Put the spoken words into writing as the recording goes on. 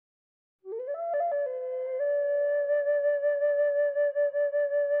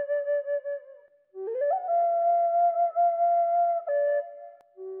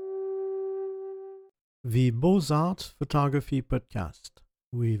the Beaux-Arts Photography Podcast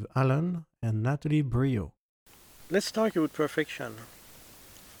with Alan and Natalie Brio. Let's talk about perfection,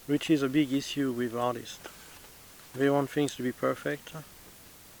 which is a big issue with artists. They want things to be perfect,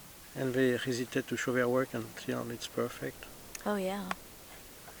 and they hesitate to show their work until it's perfect. Oh, yeah.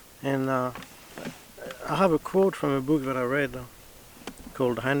 And I have a quote from a book that I read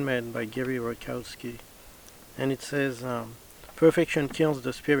called Handmade by Gary Rakowski. And it says, perfection kills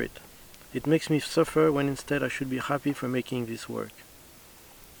the spirit. It makes me suffer when instead I should be happy for making this work.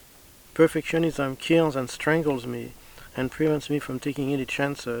 Perfectionism kills and strangles me and prevents me from taking any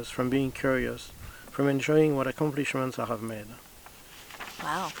chances, from being curious, from enjoying what accomplishments I have made.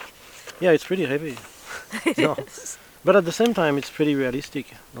 Wow. Yeah, it's pretty heavy. It No. is. But at the same time, it's pretty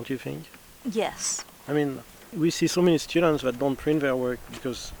realistic, don't you think? Yes. I mean, we see so many students that don't print their work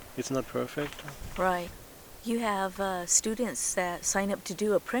because it's not perfect. Right. You have students that sign up to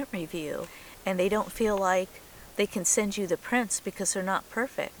do a print review, and they don't feel like they can send you the prints because they're not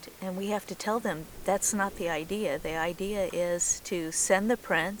perfect. And we have to tell them that's not the idea. The idea is to send the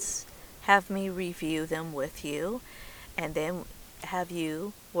prints, have me review them with you, and then have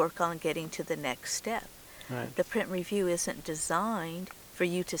you work on getting to the next step. Right. The print review isn't designed for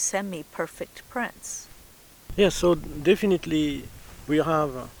you to send me perfect prints. Yeah, so definitely we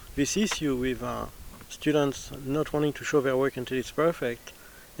have this issue with students not wanting to show their work until it's perfect.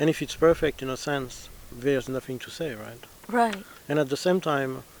 And if it's perfect, in a sense, there's nothing to say, right? Right. And at the same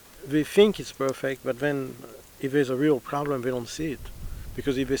time, they think it's perfect, but then if there's a real problem, they don't see it.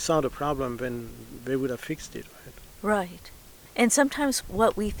 Because if they saw the problem, then they would have fixed it, right? Right. And sometimes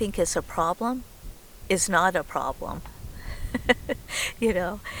what we think is a problem is not a problem. You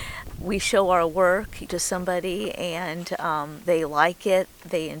know, we show our work to somebody and they like it,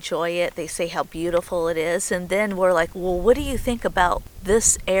 they enjoy it, they say how beautiful it is, and then we're like, well, what do you think about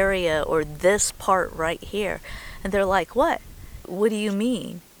this area or this part right here? And they're like, what? What do you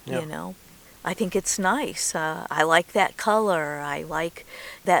mean? Yeah. You know, I think it's nice. I like that color. I like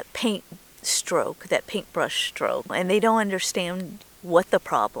that paint stroke, that paintbrush stroke. And they don't understand what the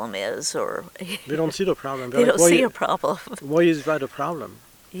problem is, or They don't see the problem. they They're don't like, see a problem. why is that a problem?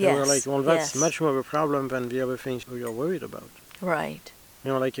 And Yes. we're like, well, that's yes. much more of a problem than the other things you're worried about. Right.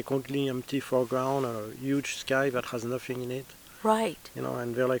 You know, like a completely empty foreground or a huge sky that has nothing in it. Right. You know,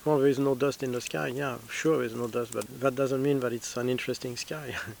 and they're like, well, there is no dust in the sky. Yeah, sure, there's no dust, but that doesn't mean that it's an interesting sky.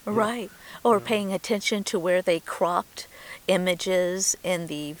 You know? Right. Or paying attention to where they cropped images in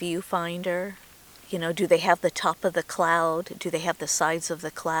the viewfinder. You know, do they have the top of the cloud? Do they have the sides of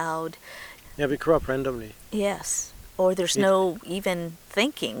the cloud? Yeah, we crop randomly. Yes. Or there's no even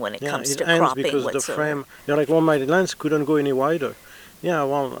thinking when it Yeah, comes it to ends cropping because the whatsoever. frame, they're like, well, my lens couldn't go any wider. Yeah,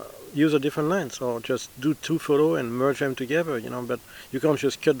 well, use a different lens or just do two photos and merge them together, you know, but you can't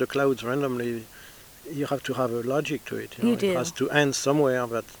just cut the clouds randomly. You have to have a logic to it, you know. You do. It has to end somewhere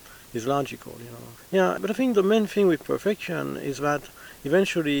that is logical, you know. Yeah, but I think the main thing with perfection is that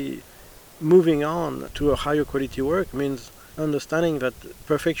eventually moving on to a higher quality work means understanding that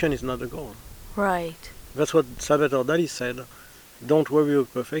perfection is not the goal. Right. That's what Salvador Dali said. Don't worry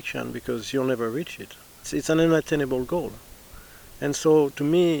about perfection because you'll never reach it. It's an unattainable goal. And so to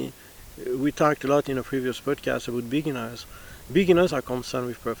me, we talked a lot in a previous podcast about beginners. Beginners are concerned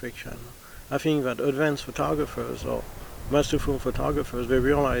with perfection. I think that advanced photographers or masterful photographers, they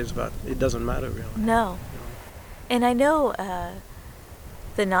realize that it doesn't matter really. No. And I know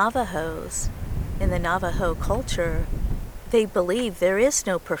the Navajos, in the Navajo culture, they believe there is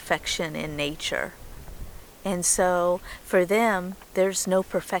no perfection in nature. And so for them, there's no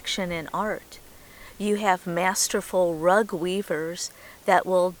perfection in art. You have masterful rug weavers that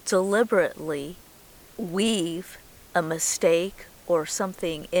will deliberately weave a mistake or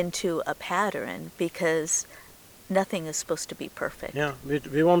something into a pattern because nothing is supposed to be perfect. Yeah,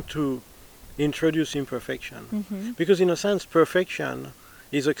 we want to introduce imperfection. Mm-hmm. Because in a sense, perfection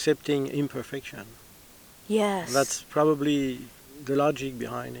is accepting imperfection. Yes. That's probably the logic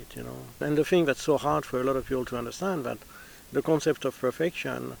behind it, you know. And the thing that's so hard for a lot of people to understand, that the concept of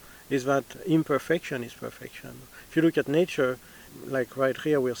perfection is that imperfection is perfection. If you look at nature, like right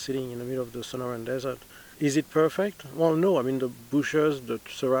here, we're sitting in the middle of the Sonoran Desert. Is it perfect? Well, no. I mean, the bushes, the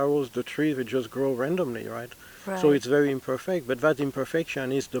saguaros, the trees, they just grow randomly, right? Right. So it's very imperfect, but that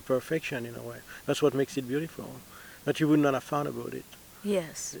imperfection is the perfection in a way. That's what makes it beautiful, that you would not have thought about it.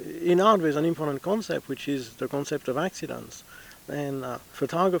 Yes. In art, there's an important concept, which is the concept of accidents. And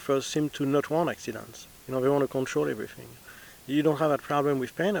photographers seem to not want accidents. You know, they want to control everything. You don't have that problem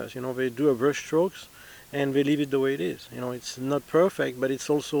with painters. You know, they do a brush strokes and they leave it the way it is. You know, it's not perfect, but it's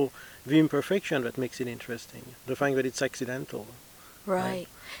also the imperfection that makes it interesting. The fact that it's accidental. Right.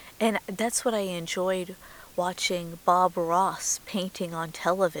 And that's what I enjoyed watching Bob Ross painting on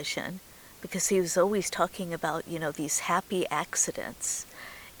television, because he was always talking about, these happy accidents.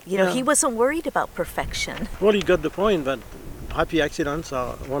 He wasn't worried about perfection. Well, he got the point that happy accidents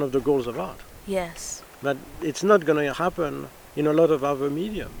are one of the goals of art. Yes. But it's not going to happen in a lot of other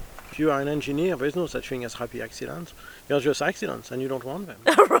medium. If you are an engineer, there's no such thing as happy accidents. They're just accidents, and you don't want them.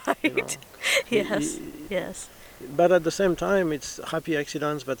 Right. Yes. Yes. But at the same time, it's happy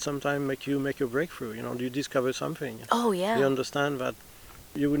accidents that sometimes make a breakthrough. You discover something. Oh, yeah. You understand that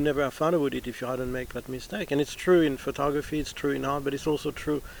you would never have thought about it if you hadn't made that mistake. And it's true in photography, it's true in art, but it's also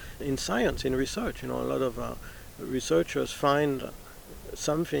true in science, in research. A lot of researchers find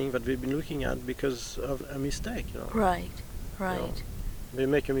something that they've been looking at because of a mistake. Right. They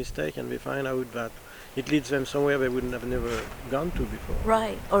make a mistake and they find out that it leads them somewhere they wouldn't have never gone to before.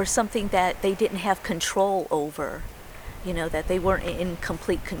 Right, or something that they didn't have control over, that they weren't in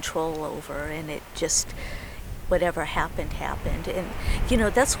complete control over, and it just, whatever happened. And,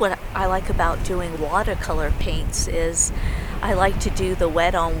 that's what I like about doing watercolor paints is I like to do the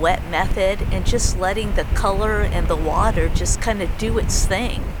wet on wet method and just letting the color and the water just kind of do its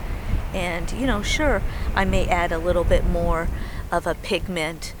thing. And, sure, I may add a little bit more of a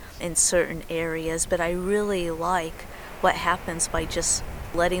pigment in certain areas, but I really like what happens by just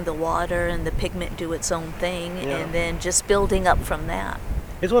letting the water and the pigment do its own thing, and then just building up from that.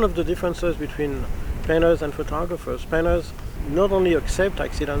 It's one of the differences between painters and photographers. Painters not only accept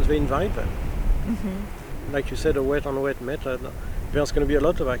accidents, they invite them. Mm-hmm. Like you said, a wet on wet method, there's going to be a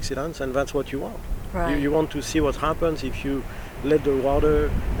lot of accidents, and that's what you want. Right. You want to see what happens if you let the water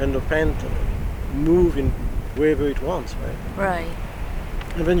and the paint move in wherever it wants, right? Right.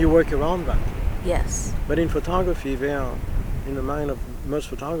 And then you work around that. Yes. But in photography, in the mind of most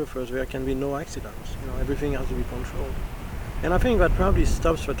photographers, there can be no accidents. Everything has to be controlled. And I think that probably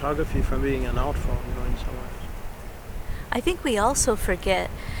stops photography from being an art form, in some ways. I think we also forget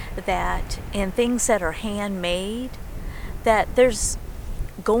that in things that are handmade, that there's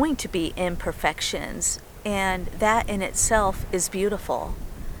going to be imperfections, and that in itself is beautiful.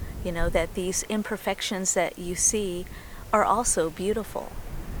 That these imperfections that you see are also beautiful,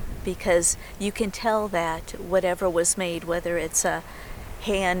 because you can tell that whatever was made, whether it's a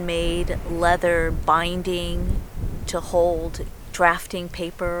handmade leather binding to hold drafting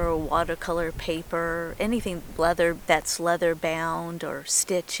paper or watercolor paper, anything that's leather bound or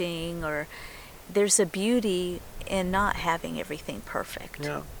stitching, or there's a beauty in not having everything perfect.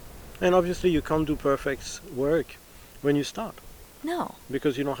 Yeah. And obviously you can't do perfect work when you start. No.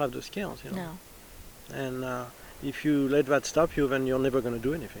 Because you don't have the skills. No. And if you let that stop you, then you're never going to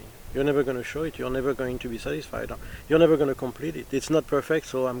do anything. You're never going to show it. You're never going to be satisfied. You're never going to complete it. It's not perfect,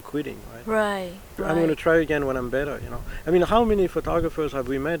 so I'm quitting, right? Right. I'm going to try again when I'm better, I mean, how many photographers have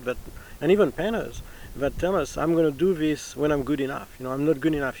we met, and even painters, that tell us, I'm going to do this when I'm good enough. I'm not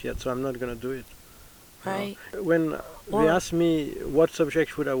good enough yet, so I'm not going to do it. Right. When they ask me what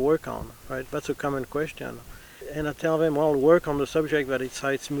subject should I work on, right? That's a common question. And I tell them, well, work on the subject that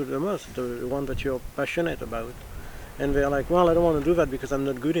excites you the most, the one that you're passionate about. And they're like, well, I don't want to do that because I'm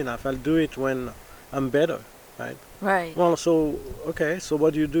not good enough. I'll do it when I'm better, right? Right. Well, so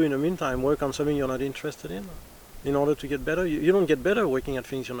what do you do in the meantime? Work on something you're not interested in order to get better? You don't get better working at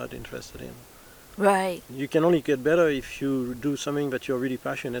things you're not interested in. Right. You can only get better if you do something that you're really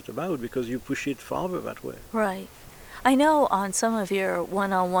passionate about, because you push it farther that way. Right. I know on some of your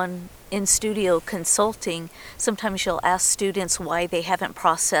one-on-one in-studio consulting, sometimes you'll ask students why they haven't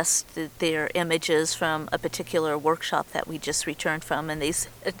processed their images from a particular workshop that we just returned from, and they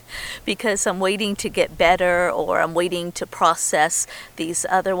said, because I'm waiting to get better, or I'm waiting to process these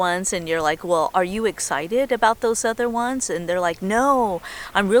other ones. And you're like, well, are you excited about those other ones? And they're like, no,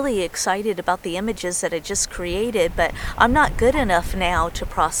 I'm really excited about the images that I just created, but I'm not good enough now to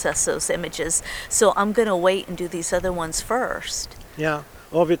process those images, so I'm going to wait and do these other ones first. Yeah.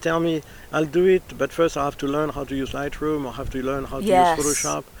 Or they tell me, I'll do it, but first I have to learn how to use Lightroom, or have to learn how to use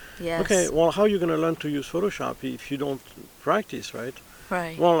Photoshop. Yes. Okay, well, how are you going to learn to use Photoshop if you don't practice, right?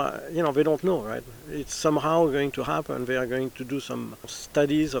 Right. Well, they don't know, right? It's somehow going to happen. They are going to do some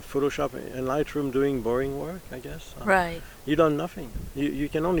studies of Photoshop and Lightroom doing boring work, I guess. Right. You learn nothing. You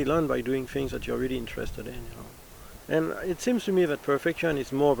can only learn by doing things that you're really interested in, And it seems to me that perfection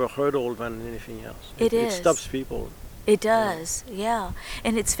is more of a hurdle than anything else. It stops people. It does, yeah.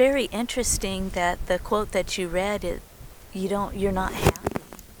 And it's very interesting that the quote that you read, you're not happy.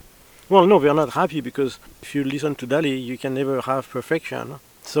 Well, no, we are not happy, because if you listen to Dali, you can never have perfection.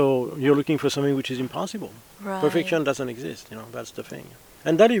 So you're looking for something which is impossible. Right. Perfection doesn't exist, that's the thing.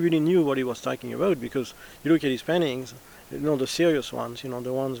 And Dali really knew what he was talking about, because you look at his paintings, the serious ones,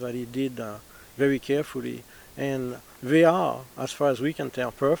 the ones that he did very carefully, and they are, as far as we can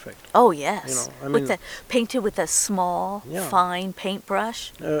tell, perfect. Oh yes, I mean, painted with a small, fine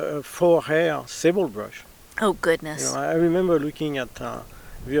paintbrush. For hair sable brush. Oh goodness! I remember looking at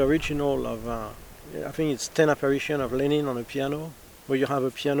the original of, I think it's 10 apparition of Lenin on a piano, where you have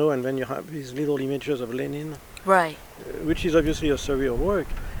a piano and then you have these little images of Lenin. Right. Which is obviously a surreal work.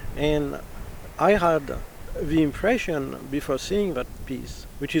 And I had the impression, before seeing that piece,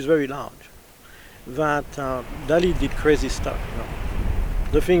 which is very large, that Dali did crazy stuff.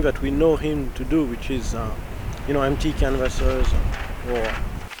 The thing that we know him to do, which is empty canvases,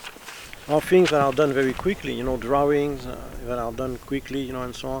 or things that are done very quickly, drawings that are done quickly,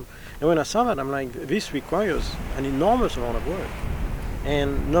 and so on. And when I saw that, I'm like, this requires an enormous amount of work.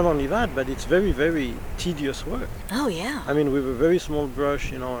 And not only that, but it's very, very tedious work. Oh yeah. I mean, with a very small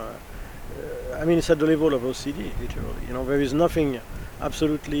brush, it's at the level of OCD, literally. There is nothing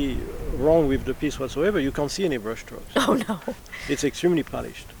absolutely wrong with the piece whatsoever. You can't see any brush strokes. Oh no. It's extremely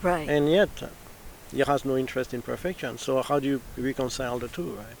polished. Right. And yet, he has no interest in perfection. So how do you reconcile the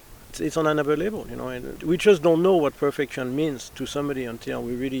two, right? It's on another level, and we just don't know what perfection means to somebody until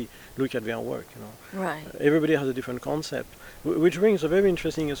we really look at their work, Right. Everybody has a different concept, which brings a very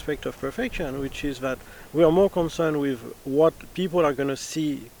interesting aspect of perfection, which is that we are more concerned with what people are going to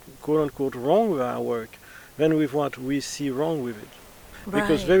see, quote unquote, wrong with our work than with what we see wrong with it. Right.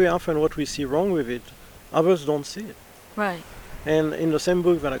 Because very often what we see wrong with it, others don't see it. Right. And in the same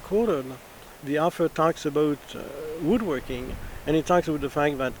book that I quoted, the author talks about woodworking, and he talks about the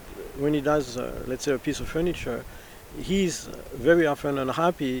fact that when he does, let's say, a piece of furniture, he's very often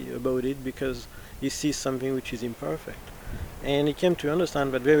unhappy about it because he sees something which is imperfect. And he came to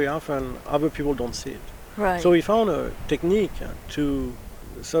understand that very often other people don't see it. Right. So he found a technique to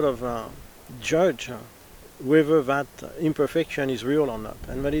sort of judge whether that imperfection is real or not.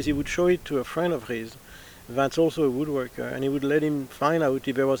 And that is, he would show it to a friend of his that's also a woodworker, and he would let him find out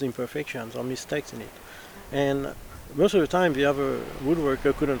if there was imperfections or mistakes in it. And most of the time the other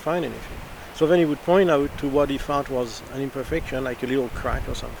woodworker couldn't find anything. So then he would point out to what he thought was an imperfection, like a little crack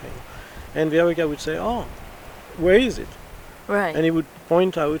or something. And the other guy would say, "Oh, where is it?" Right. And he would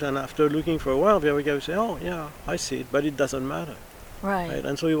point out, and after looking for a while, the other guy would say, "Oh, yeah, I see it, but it doesn't matter." Right.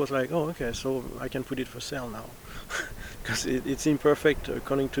 And so he was like, "Oh, okay, so I can put it for sale now." Because it's imperfect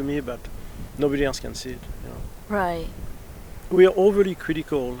according to me, but nobody else can see it. Right. We are overly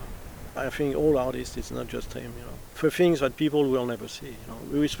critical, I think all artists, it's not just him, for things that people will never see.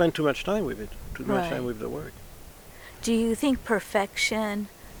 We spend too much time with it, too much time with the work. Do you think perfection,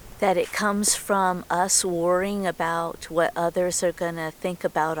 that it comes from us worrying about what others are going to think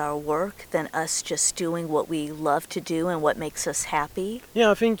about our work than us just doing what we love to do and what makes us happy?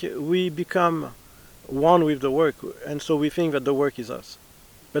 Yeah, I think we become one with the work, and so we think that the work is us.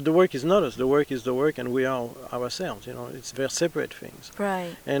 But the work is not us. The work is the work, and we are ourselves. They're separate things.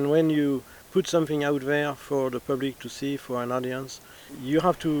 Right. And when you put something out there for the public to see, for an audience, you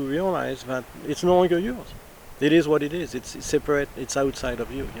have to realize that it's no longer yours. It is what it is. It's separate. It's outside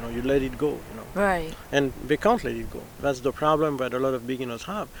of you. You let it go. Right. And they can't let it go. That's the problem that a lot of beginners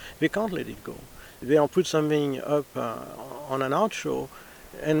have. They can't let it go. They'll put something up on an art show,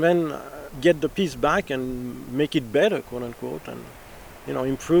 and then get the piece back and make it better, quote unquote, and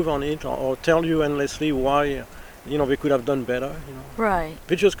improve on it, or tell you endlessly why, they could have done better. Right.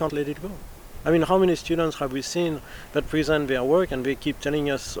 They just can't let it go. I mean, how many students have we seen that present their work and they keep telling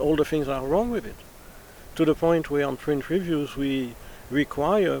us all the things that are wrong with it? To the point where on print reviews we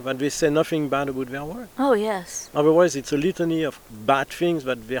require that they say nothing bad about their work. Oh, yes. Otherwise, it's a litany of bad things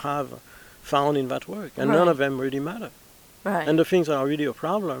that they have found in that work, and none of them really matter. Right. And the things that are really a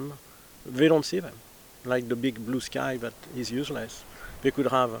problem, they don't see them. Like the big blue sky that is useless. They could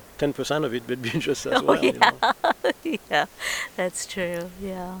have 10% of it, but be just as well. Yeah. Yeah, that's true.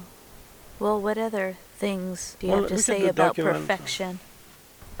 Yeah. Well, what other things do you have to say about perfection?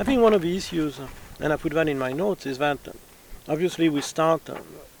 I think one of the issues, and I put that in my notes, is that obviously we start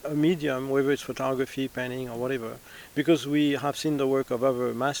a medium, whether it's photography, painting, or whatever, because we have seen the work of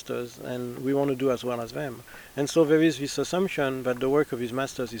other masters and we want to do as well as them. And so there is this assumption that the work of his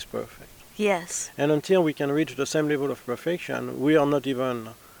masters is perfect. Yes. And until we can reach the same level of perfection, we are not even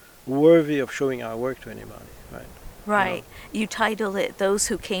worthy of showing our work to anybody, right? Right. You title it "Those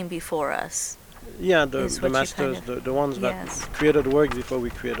Who Came Before Us." Yeah, the masters, the ones that created work before we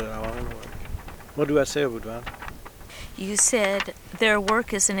created our own work. What do I say about that? You said their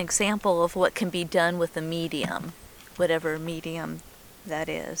work is an example of what can be done with a medium, whatever medium that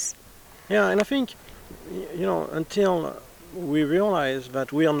is. Yeah, and I think, until we realize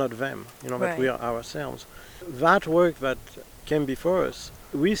that we are not them, that we Right. are ourselves. That work that came before us,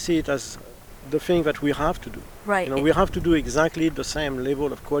 we see it as the thing that we have to do. Right. We have to do exactly the same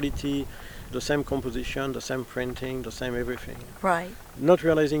level of quality, the same composition, the same printing, the same everything. Right. Not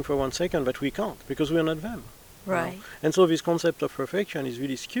realizing for 1 second that we can't because we are not them. Right. And so this concept of perfection is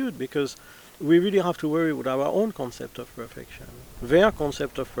really skewed because we really have to worry with our own concept of perfection. Their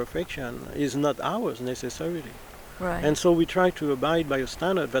concept of perfection is not ours necessarily. Right. And so we try to abide by a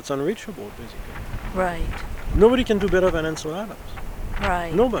standard that's unreachable, basically. Right. Nobody can do better than Ansel Adams.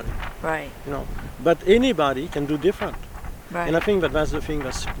 Right. Nobody, Right. But anybody can do different. Right. And I think that's the thing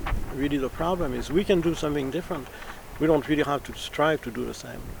that's really the problem is we can do something different. We don't really have to strive to do the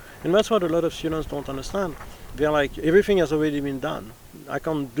same. And that's what a lot of students don't understand. They're like, everything has already been done. I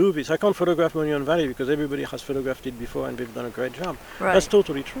can't do this. I can't photograph Monument Valley because everybody has photographed it before and they've done a great job. Right. That's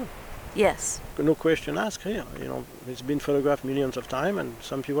totally true. Yes. No question asked here. It's been photographed millions of times and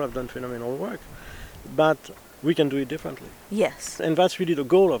some people have done phenomenal work. But we can do it differently. Yes. And that's really the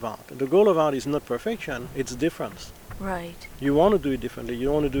goal of art. The goal of art is not perfection, it's difference. Right. You want to do it differently,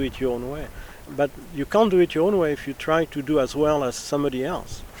 you want to do it your own way. But you can't do it your own way if you try to do as well as somebody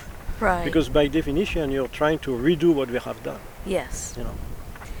else. Right. Because by definition, you're trying to redo what we have done. Yes. You know.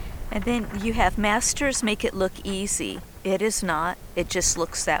 And then you have masters make it look easy. It is not. It just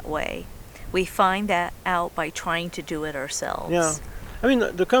looks that way. We find that out by trying to do it ourselves. Yeah. I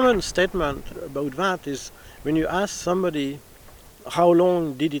mean, the common statement about that is when you ask somebody how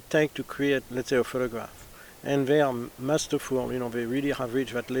long did it take to create, let's say, a photograph, and they are masterful, they really have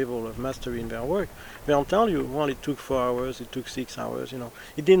reached that level of mastery in their work, they'll tell you, well, it took 4 hours, it took 6 hours,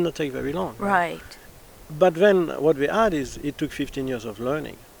 it did not take very long. Right. But then what we add is it took 15 years of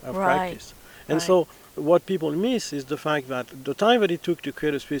learning, of Right. practice. And Right. so what people miss is the fact that the time that it took to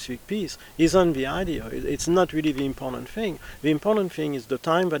create a specific piece isn't the idea. It's not really the important thing. The important thing is the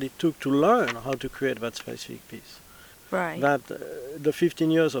time that it took to learn how to create that specific piece. Right. That the 15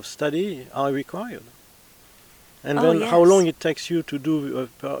 years of study are required. And Oh, then how yes. long it takes you to do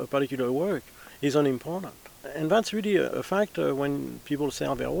a particular work is unimportant. And that's really a factor when people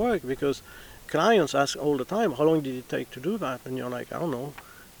sell their work, because clients ask all the time, how long did it take to do that? And you're like, I don't know,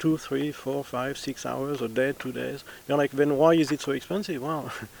 2, 3, 4, 5, 6 hours, a day, 2 days. You're like, then why is it so expensive?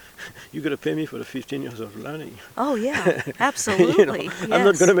 Well, you got to pay me for the 15 years of learning. Oh, yeah. Absolutely. I'm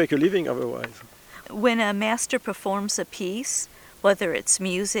not Yes. going to make a living otherwise. When a master performs a piece, whether it's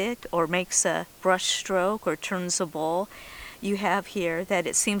music or makes a brush stroke or turns a bowl, you have here that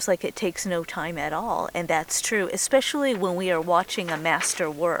it seems like it takes no time at all. And that's true, especially when we are watching a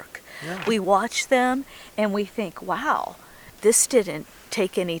master work. Yeah. We watch them and we think, wow, this didn't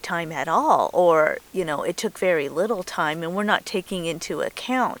take any time at all, or, it took very little time, and we're not taking into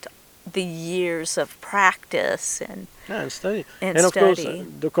account the years of practice and Yeah, and study. And of course, study.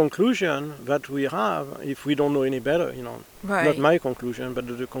 the conclusion that we have, if we don't know any better, Right. not my conclusion, but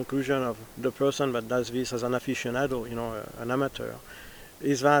the conclusion of the person that does this as an aficionado, an amateur,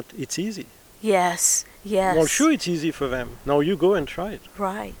 is that it's easy. Yes, yes. Well, sure, it's easy for them. Now you go and try it,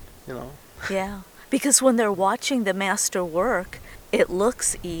 Right. Yeah. Because when they're watching the master work, it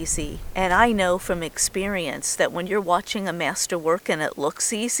looks easy. And I know from experience that when you're watching a master work and it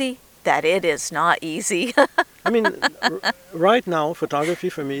looks easy, that it is not easy. I mean, right now, photography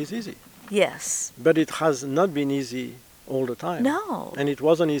for me is easy. Yes. But it has not been easy all the time. No. And it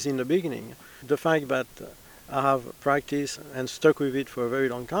wasn't easy in the beginning. The fact that I have practiced and stuck with it for a very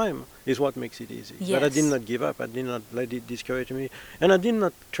long time is what makes it easy. But I did Yes. not give up. I did not let it discourage me. And I did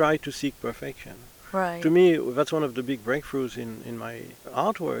not try to seek perfection. Right. To me, that's one of the big breakthroughs in my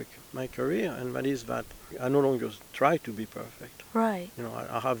artwork, my career, and that is that I no longer try to be perfect. Right.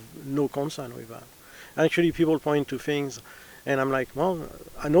 I have no concern with that. Actually, people point to things, and I'm like, well,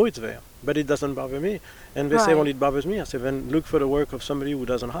 I know it's there, but it doesn't bother me. And they say, Right. well, it bothers me. I say, then look for the work of somebody who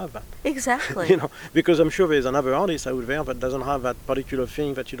doesn't have that. Exactly. Because I'm sure there's another artist out there that doesn't have that particular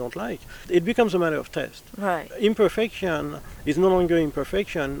thing that you don't like. It becomes a matter of taste. Right. Imperfection is no longer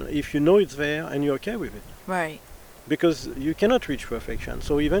imperfection if you know it's there and you're okay with it. Right. Because you cannot reach perfection.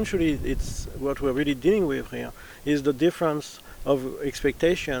 So eventually, it's what we're really dealing with here is the difference of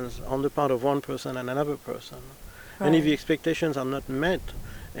expectations on the part of one person and another person. And if the Right. expectations are not met,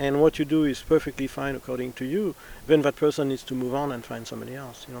 and what you do is perfectly fine according to you, then that person needs to move on and find somebody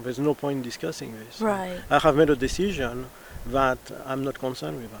else. There's no point discussing this. Right. I have made a decision that I'm not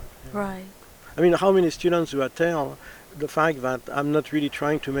concerned with that. Right. I mean, how many students do I tell the fact that I'm not really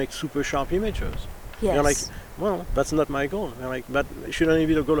trying to make super sharp images? You're like, Yes. well, that's not my goal. You're like, but shouldn't it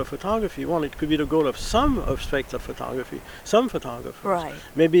be the goal of photography? Well, it could be the goal of some aspects of photography, some photographers. Right.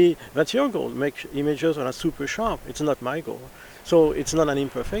 Maybe that's your goal, make images that are super sharp. It's not my goal. So it's not an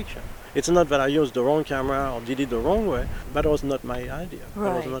imperfection. It's not that I used the wrong camera or did it the wrong way. That was not my idea.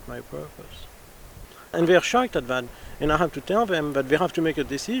 That was Right. not my purpose. And they're shocked at that. And I have to tell them that they have to make a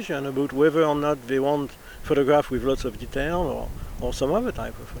decision about whether or not they want photograph with lots of detail or some other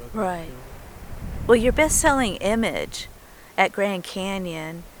type of photograph. Right. Well, your best-selling image at Grand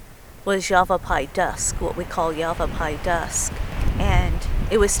Canyon was Yavapai Dusk, what we call Yavapai Dusk. And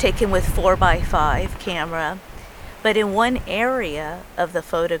it was taken with 4x5 camera. But in one area of the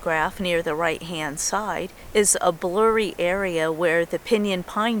photograph near the right-hand side is a blurry area where the pinyon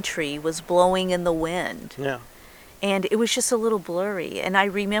pine tree was blowing in the wind. Yeah. And it was just a little blurry. And I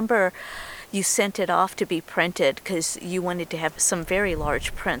remember you sent it off to be printed because you wanted to have some very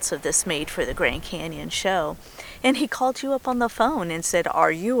large prints of this made for the Grand Canyon show. And he called you up on the phone and said,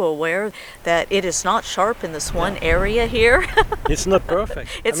 "Are you aware that it is not sharp in this one area here?" It's not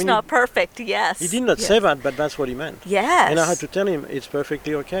perfect. It's not perfect, yes. He did not Yes. say that, but that's what he meant. Yes. And I had to tell him it's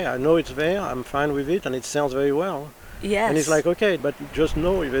perfectly okay. I know it's there. I'm fine with it, and it sounds very well. Yes. And he's like, okay, but just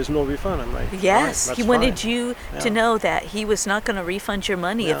know there's no refund. I'm like, Yes, "All right, he that's wanted fine." you to Yeah. know that he was not going to refund your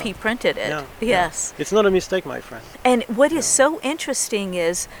money if Yeah. he printed it. Yeah, yeah. Yes. It's not a mistake, my friend. And what is so interesting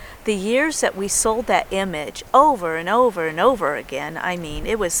is the years that we sold that image over and over and over again. I mean,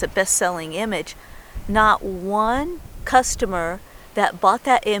 it was a best-selling image. Not one customer that bought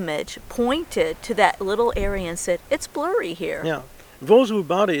that image pointed to that little area and said, "It's blurry here." Yeah. Those who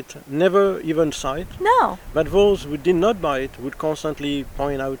bought it never even saw it, No. but those who did not buy it would constantly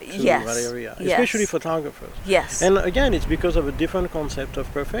point out to Yes, that area, yes. especially photographers. Yes. And again, it's because of a different concept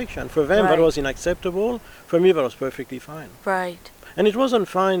of perfection. For them, that Right. was unacceptable. For me, that was perfectly fine. Right. And it wasn't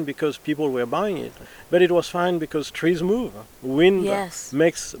fine because people were buying it, but it was fine because trees move. Wind Yes.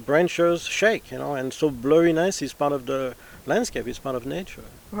 makes branches shake, and so blurriness is part of the landscape, it's part of nature.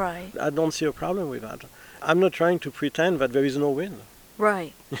 Right. I don't see a problem with that. I'm not trying to pretend that there is no wind,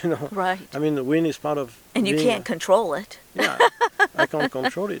 Right. Right. I mean, the wind is part of And you being can't control it. Yeah, I can't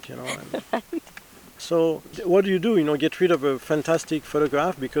control it, and so what do? Get rid of a fantastic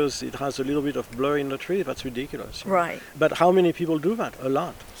photograph because it has a little bit of blur in the tree? That's ridiculous. Right. But how many people do that? A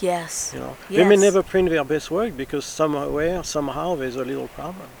lot. Yes. They may Yes. never print their best work because somewhere, somehow, there's a little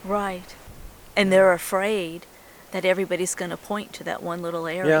problem. Right. And they're afraid that everybody's going to point to that one little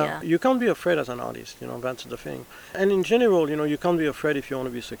area. Yeah, you can't be afraid as an artist, that's the thing. And in general, you can't be afraid if you want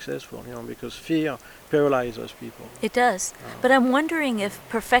to be successful, because fear paralyzes people. It does. But I'm wondering if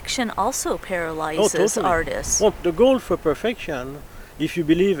perfection also paralyzes totally. artists. Well, the goal for perfection, if you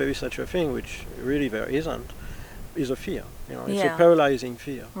believe there is such a thing, which really there isn't, is a fear. It's Yeah. a paralyzing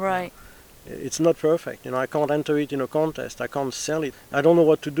fear. Right. It's not perfect. I can't enter it in a contest. I can't sell it. I don't know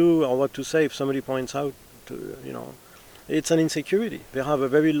what to do or what to say if somebody points out to, It's an insecurity. They have a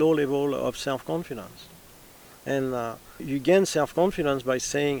very low level of self-confidence. And you gain self-confidence by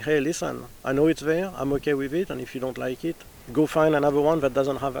saying, hey, listen, I know it's there, I'm okay with it, and if you don't like it, go find another one that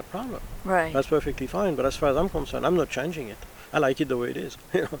doesn't have that problem. Right. That's perfectly fine, but as far as I'm concerned, I'm not changing it. I like it the way it is.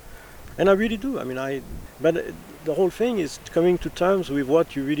 And I really do. But the whole thing is coming to terms with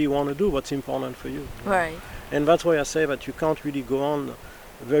what you really want to do, what's important for you. Right. And that's why I say that you can't really go on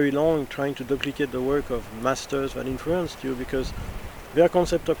very long trying to duplicate the work of masters that influenced you because their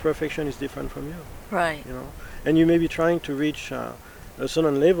concept of perfection is different from you. Right. And you may be trying to reach a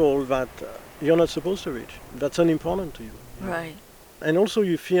certain level that you're not supposed to reach. That's unimportant to you. Right. And also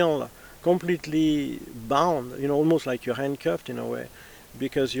you feel completely bound, almost like you're handcuffed in a way,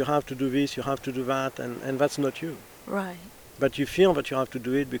 because you have to do this, you have to do that, and that's not you. Right. But you feel that you have to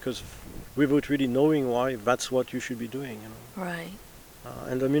do it because without really knowing why, that's what you should be doing. Right.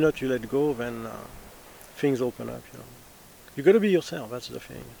 And the minute you let go, then things open up. You got to be yourself. That's the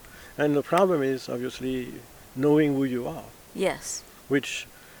thing. And the problem is obviously knowing who you are, Yes. which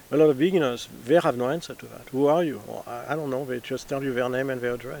a lot of beginners they have no answer to that. Who are you? Well, I don't know. They just tell you their name and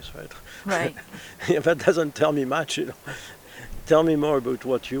their address, right? Right. Yeah, that doesn't tell me much. Tell me more about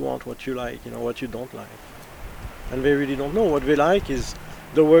what you want, what you like, what you don't like. And they really don't know. What they like is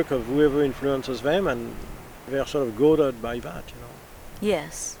the work of whoever influences them, and they're sort of goaded by that.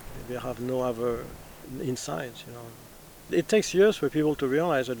 Yes. They have no other insights. It takes years for people to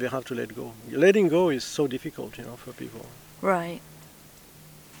realize that they have to let go. Letting go is so difficult, for people. Right.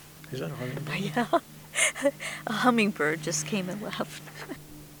 Is that right? Yeah. A hummingbird just came and left.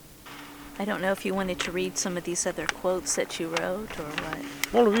 I don't know if you wanted to read some of these other quotes that you wrote or what.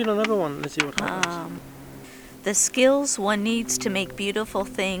 Well, read another one. Let's see what happens. The skills one needs to make beautiful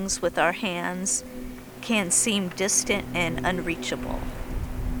things with our hands can seem distant and unreachable.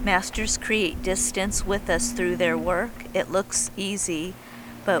 Masters create distance with us through their work. It looks easy,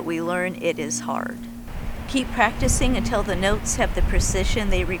 but we learn it is hard. Keep practicing until the notes have the precision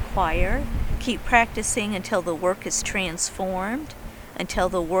they require. Keep practicing until the work is transformed, until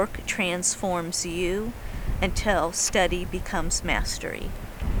the work transforms you, until study becomes mastery.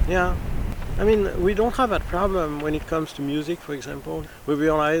 Yeah. I mean, we don't have that problem when it comes to music, for example. We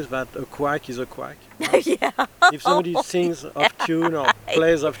realize that a quack is a quack. Yeah. If somebody sings off tune or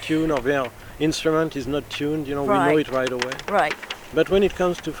plays off tune or their instrument is not tuned, we know it right away. Right. But when it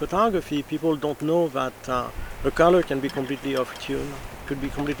comes to photography, people don't know that the color can be completely off tune, could be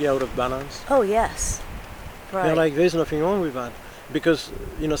completely out of balance. Oh, yes. Right. They're like, there's nothing wrong with that. Because,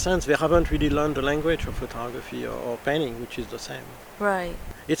 in a sense, they haven't really learned the language of photography or painting, which is the same. Right.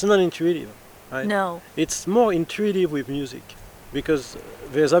 It's not intuitive, right? No. It's more intuitive with music, because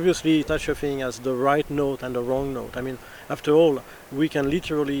there's obviously such a thing as the right note and the wrong note. I mean, after all, we can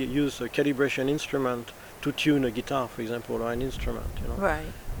literally use a calibration instrument to tune a guitar, for example, or an instrument, Right.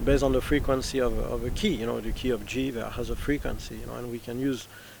 based on the frequency of a key. The key of G there has a frequency, and we can use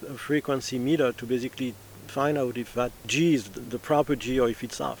a frequency meter to basically find out if that G is the proper G or if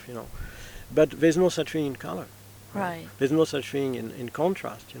it's off, But there's no such thing in color. Right. There's no such thing in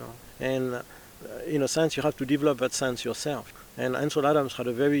contrast, And in a sense, you have to develop that sense yourself. And Ansel Adams had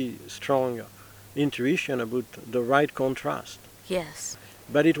a very strong intuition about the right contrast. Yes.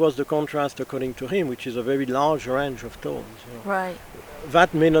 But it was the contrast according to him, which is a very large range of tones. Right.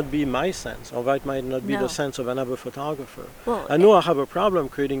 That may not be my sense, or that might not be No. the sense of another photographer. Well, I know I have a problem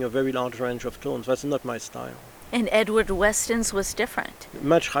creating a very large range of tones. That's not my style. and Edward Weston's was different.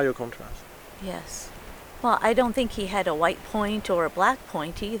 Much higher contrast. Yes. Well, I don't think he had a white point or a black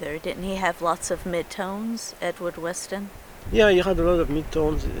point either. Didn't he have lots of midtones, Edward Weston? Yeah, he had a lot of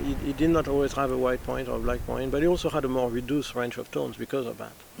midtones. He did not always have a white point or a black point, but he also had a more reduced range of tones because of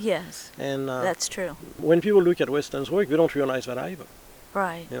that. Yes. And That's true. when people look at Weston's work, they don't realize that either.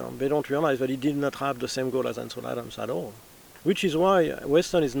 Right. They don't realize that he did not have the same goal as Ansel Adams at all. Which is why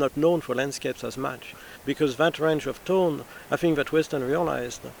Weston is not known for landscapes as much, because that range of tone, I think that Weston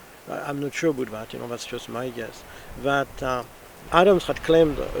realized, I'm not sure about that, that's just my guess, that Adams had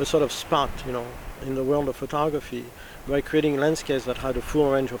claimed a sort of spot, in the world of photography by creating landscapes that had a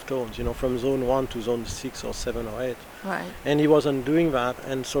full range of tones, from zone 1 to zone 6 or 7 or 8. Right. And he wasn't doing that,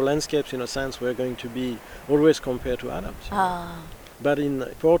 and so landscapes, in a sense, were going to be always compared to Adams. But in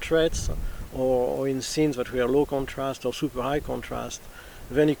portraits or in scenes that were low contrast or super high contrast,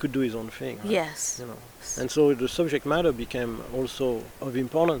 then he could do his own thing. Right? Yes. And so the subject matter became also of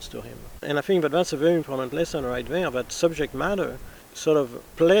importance to him. And I think that that's a very important lesson right there, that subject matter sort of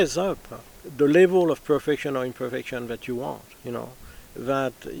plays up the level of perfection or imperfection that you want,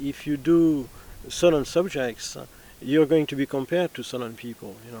 that if you do certain subjects, you're going to be compared to certain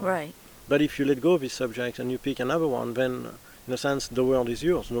people, Right. But if you let go of these subjects and you pick another one, then in a sense the world is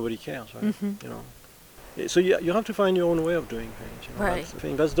yours, nobody cares, right? So you have to find your own way of doing things.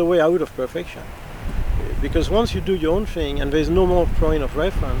 Right. That's the way out of perfection. Because once you do your own thing and there's no more point of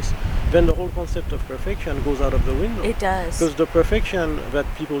reference, then the whole concept of perfection goes out of the window. It does. Because the perfection that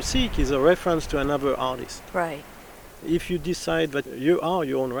people seek is a reference to another artist. Right. If you decide that you are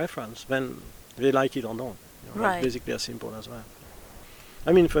your own reference, then they like it or don't. Right. It's basically as simple as that.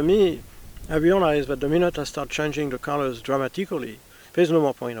 I mean, for me, I realized that the minute I start changing the colors dramatically, there's no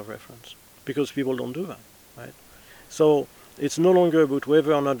more point of reference, because people don't do that, right? So it's no longer about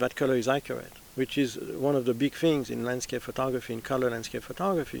whether or not that color is accurate, which is one of the big things in landscape photography, in color landscape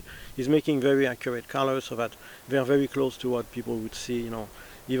photography, is making very accurate colors so that they're very close to what people would see,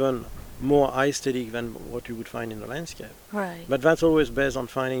 even more aesthetic than what you would find in the landscape. Right. But that's always based on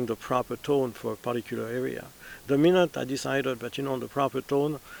finding the proper tone for a particular area. The minute I decided that, the proper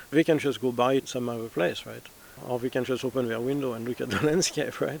tone, they can just go buy it some other place, right? Or they can just open their window and look at the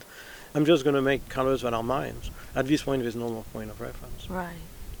landscape, right? I'm just going to make colors that are mine. At this point, there's no more point of reference. Right.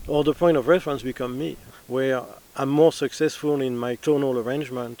 Or the point of reference become me, where I'm more successful in my tonal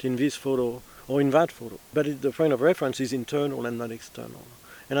arrangement in this photo or in that photo. But the point of reference is internal and not external.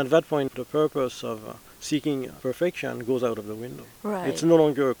 And at that point, the purpose of seeking perfection goes out of the window. Right. It's no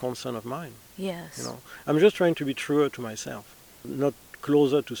longer a concern of mine. Yes. I'm just trying to be truer to myself, not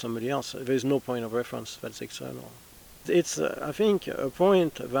closer to somebody else. There's no point of reference that's external. It's, I think, a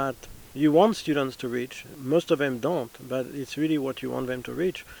point that you want students to reach. Most of them don't, but it's really what you want them to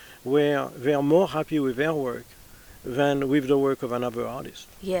reach, where they are more happy with their work than with the work of another artist.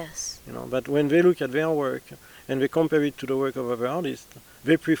 Yes. But when they look at their work and they compare it to the work of other artists,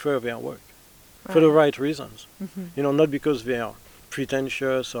 they prefer their work for the right reasons. Mm-hmm. Not because they are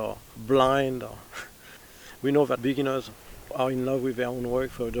pretentious or blind, We know that beginners are in love with their own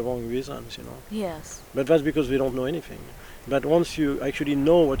work for the wrong reasons, you know. Yes. But that's because they don't know anything. But once you actually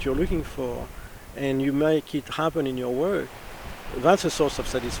know what you're looking for and you make it happen in your work, that's a source of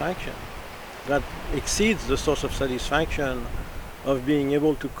satisfaction. That exceeds the source of satisfaction of being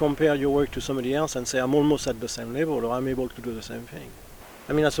able to compare your work to somebody else and say, I'm almost at the same level, or I'm able to do the same thing.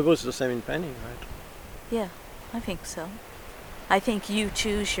 I mean, I suppose it's the same in painting, right? Yeah, I think so. I think you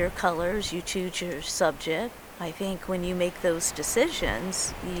choose your colors, you choose your subject. I think when you make those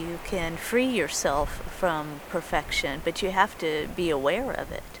decisions, you can free yourself from perfection, but you have to be aware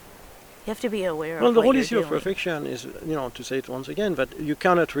of it. You have to be aware Well, of the what whole you're issue doing. of perfection is, you know, to say it once again, that you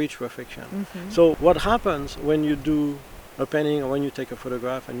cannot reach perfection. Mm-hmm. So what happens when you do a painting or when you take a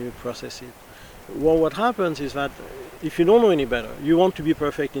photograph and you process it? Well, what happens is that if you don't know any better, you want to be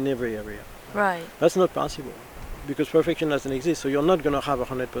perfect in every area. Right. That's not possible because perfection doesn't exist. So you're not going to have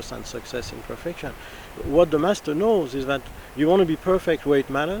 100% success in perfection. What the master knows is that you want to be perfect where it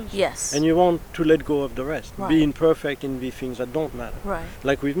matters. Yes. And you want to let go of the rest. Right. Be imperfect in the things that don't matter. Right.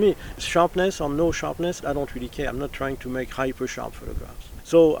 Like with me, sharpness or no sharpness, I don't really care. I'm not trying to make hyper sharp photographs.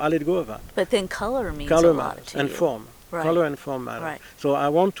 So I let go of that. But then color means Color a lot matters to and you. form. Right. Color and form matter. Right. So I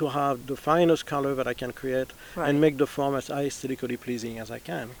want to have the finest color that I can create Right. and make the form as aesthetically pleasing as I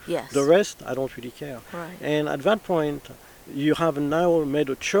can. Yes. The rest, I don't really care. Right. And at that point, you have now made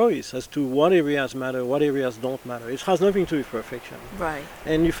a choice as to what areas matter, what areas don't matter. It has nothing to do with perfection. Right.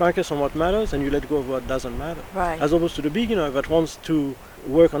 And you focus on what matters and you let go of what doesn't matter. Right. As opposed to the beginner that wants to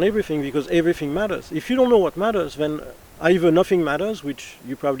work on everything because everything matters. If you don't know what matters, then either nothing matters, which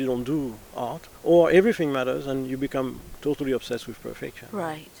you probably don't do art, or everything matters and you become totally obsessed with perfection.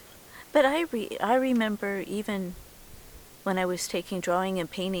 Right. But I remember even when I was taking drawing and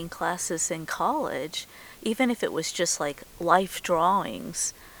painting classes in college, even if it was just like life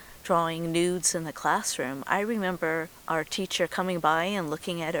drawings, drawing nudes in the classroom, I remember our teacher coming by and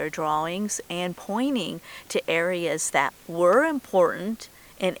looking at our drawings and pointing to areas that were important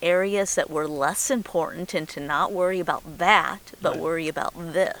and areas that were less important, and to not worry about that, but Right. worry about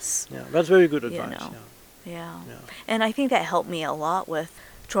this. Yeah, that's very good You advice. know. Yeah. Yeah. And I think that helped me a lot with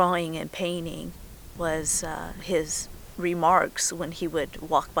drawing and painting was his remarks when he would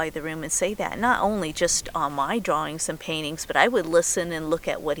walk by the room and say that, not only just on my drawings and paintings, but I would listen and look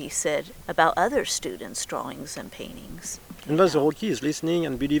at what he said about other students' drawings and paintings. And that's the whole key, is listening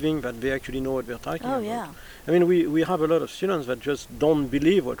and believing that they actually know what they're talking Oh, about. yeah. I mean, we have a lot of students that just don't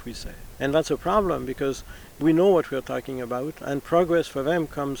believe what we say. And that's a problem because we know what we're talking about, and progress for them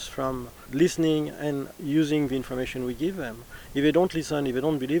comes from listening and using the information we give them. If they don't listen, if they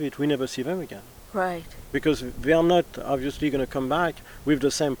don't believe it, we never see them again. Right. Because they are not obviously going to come back with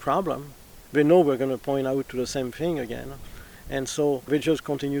the same problem. They know we're going to point out to the same thing again. And so they just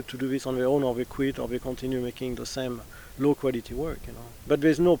continue to do this on their own, or they quit, or they continue making the same low quality work, you know. But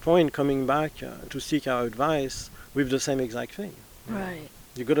there's no point coming back to seek our advice with the same exact thing. you know. Right.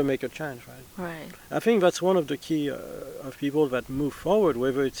 You got to make a change, right? Right. I think that's one of the key of people that move forward,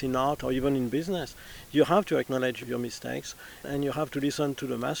 whether it's in art or even in business. You have to acknowledge your mistakes, and you have to listen to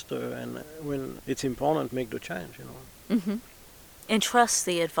the master, and when it's important, make the change, you know. Mm-hmm. And trust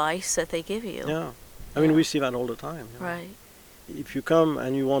the advice that they give you. Yeah. I mean, Yeah. we see that all the time. You know. Right. If you come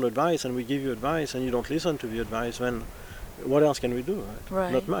and you want advice and we give you advice and you don't listen to the advice, then what else can we do?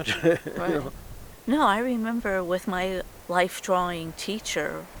 Right. Not much. Right. You know? No, I remember with my life drawing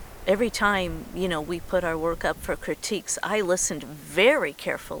teacher, every time, we put our work up for critiques, I listened very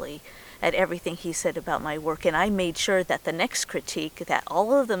carefully at everything he said about my work, and I made sure that the next critique, that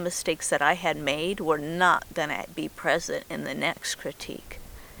all of the mistakes that I had made were not going to be present in the next critique.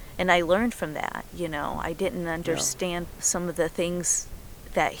 And I learned from that, I didn't understand some of the things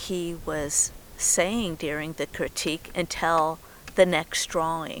that he was saying during the critique until the next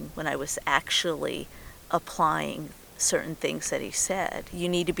drawing, when I was actually applying certain things that he said. You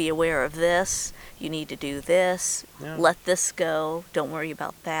need to be aware of this, you need to do this, Yeah. let this go, don't worry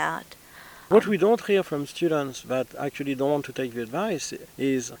about that. What we don't hear from students that actually don't want to take the advice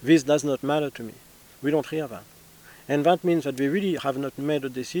is, this does not matter to me. We don't hear that. And that means that they really have not made a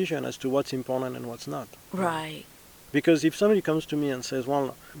decision as to what's important and what's not. Right. Because if somebody comes to me and says,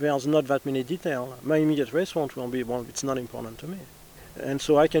 well, there's not that many details, my immediate response will be, well, it's not important to me. And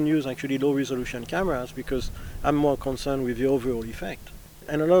so I can use actually low resolution cameras because I'm more concerned with the overall effect.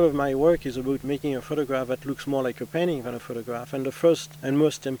 And a lot of my work is about making a photograph that looks more like a painting than a photograph. And the first and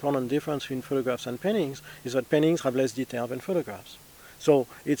most important difference between photographs and paintings is that paintings have less detail than photographs. So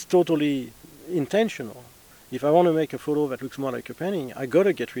it's totally intentional. If I want to make a photo that looks more like a painting, I got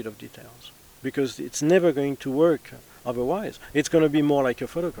to get rid of details because it's never going to work otherwise. It's going to be more like a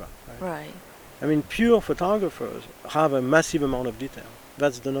photograph. Right? Right. I mean, pure photographers have a massive amount of detail.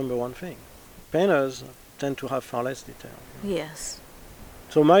 That's the number one thing. Painters tend to have far less detail. Yes.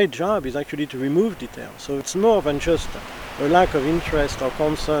 So my job is actually to remove detail. So it's more than just a lack of interest or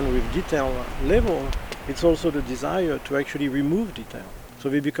concern with detail level. It's also the desire to actually remove detail, so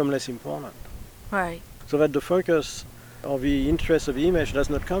they become less important. Right. So that the focus or the interest of the image does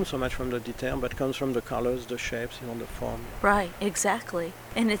not come so much from the detail, but comes from the colors, the shapes, the form. Right, exactly.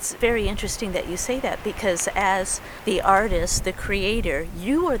 And it's very interesting that you say that, because as the artist, the creator,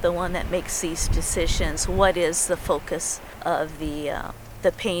 you are the one that makes these decisions. What is the focus of the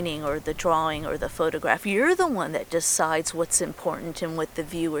painting or the drawing or the photograph? You're the one that decides what's important and what the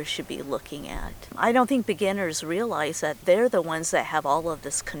viewer should be looking at. I don't think beginners realize that they're the ones that have all of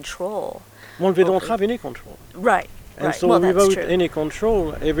this control. Well, they don't have any control. Right. And right. so Well, that's without true. any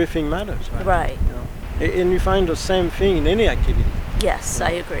control, everything matters. Right. Right. And you find the same thing in any activity. Yes,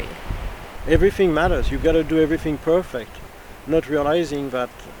 I agree. Everything matters. You've got to do everything perfect, not realizing that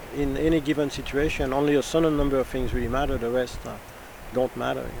in any given situation, only a certain number of things really matter. The rest don't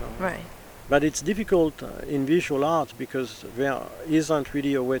matter. Right. But it's difficult in visual art because there isn't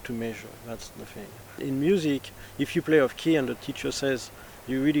really a way to measure. That's the thing. In music, if you play off key and the teacher says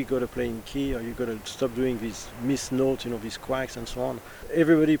you really got to play in key, or you got to stop doing these missed notes, these quacks and so on,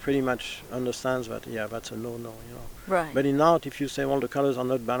 everybody pretty much understands that, yeah, that's a no-no, Right. But in art, if you say, well, the colors are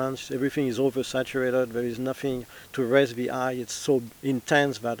not balanced, everything is oversaturated, there is nothing to rest the eye, it's so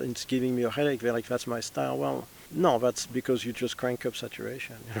intense that it's giving me a headache, they're like, that's my style. Well, no, that's because you just crank up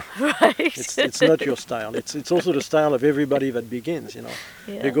saturation. Right. It's not your style. It's also the style of everybody that begins. Yeah.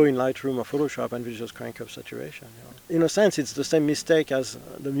 They go in Lightroom or Photoshop and they just crank up saturation. In a sense, it's the same mistake as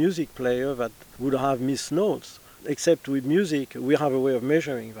the music player that would have missed notes. Except with music, we have a way of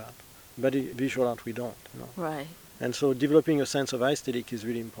measuring that, but in visual art we don't. Right. And so developing a sense of aesthetic is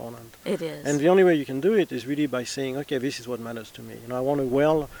really important. It is. And the only way you can do it is really by saying, okay, this is what matters to me. I want a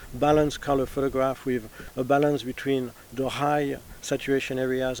well-balanced color photograph with a balance between the high saturation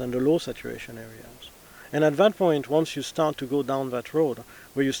areas and the low saturation areas. And at that point, once you start to go down that road,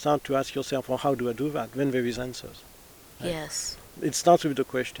 where you start to ask yourself, well, how do I do that? Then there is answers. Right? Yes. It starts with the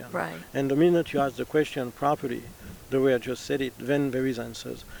question. Right. And the minute you ask the question properly, the way I just said it, then there is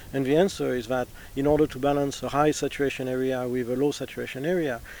answers. And the answer is that in order to balance a high saturation area with a low saturation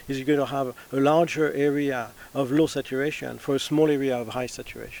area, is you're going to have a larger area of low saturation for a small area of high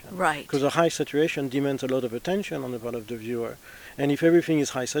saturation. Right. Because a high saturation demands a lot of attention on the part of the viewer. And if everything is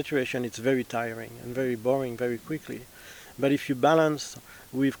high saturation, it's very tiring and very boring very quickly. But if you balance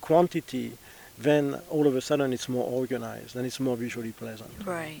with quantity, then all of a sudden it's more organized and it's more visually pleasant.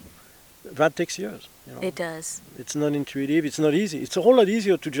 Right. That takes years. It does. It's not intuitive, it's not easy. It's a whole lot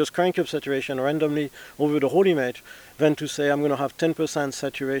easier to just crank up saturation randomly over the whole image than to say I'm going to have 10%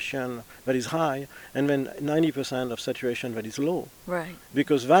 saturation that is high and then 90% of saturation that is low. Right.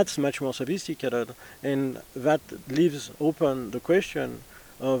 Because that's much more sophisticated, and that leaves open the question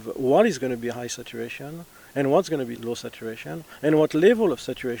of what is going to be high saturation and what's going to be low saturation and what level of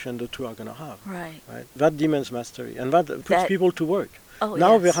saturation the two are going to have. Right. That demands mastery, and that puts people to work. Oh,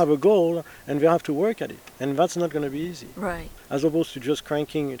 Now yes. they have a goal and they have to work at it, and that's not going to be easy. Right. As opposed to just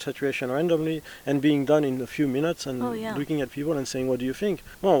cranking saturation randomly and being done in a few minutes and looking at people and saying, what do you think?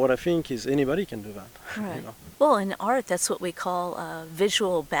 Well, what I think is anybody can do that. Right. Well, in art, that's what we call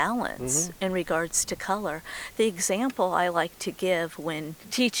visual balance in regards to color. The example I like to give when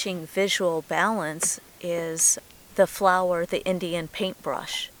teaching visual balance is the flower, the Indian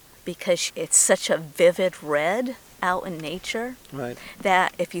paintbrush, because it's such a vivid red out in nature, Right.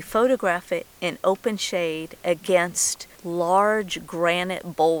 that if you photograph it in open shade against large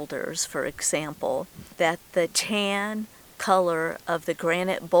granite boulders, for example, that the tan color of the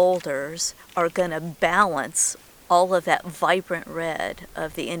granite boulders are going to balance all of that vibrant red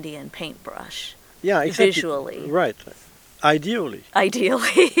of the Indian paintbrush. Yeah, exactly. Visually. Right. Ideally.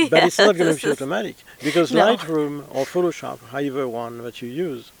 Ideally. But it's not going to be automatic, because No. Lightroom or Photoshop, however one that you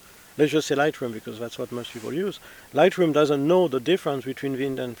use, let's just say Lightroom because that's what most people use. Lightroom doesn't know the difference between the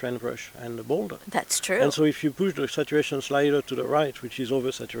Indian paintbrush and the boulder. That's true. And so if you push the saturation slider to the right, which is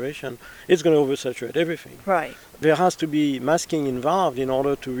oversaturation, it's going to oversaturate everything. Right. There has to be masking involved in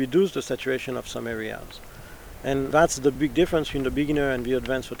order to reduce the saturation of some areas. And that's the big difference between the beginner and the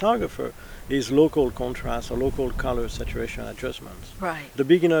advanced photographer, is local contrast or local color saturation adjustments. Right. The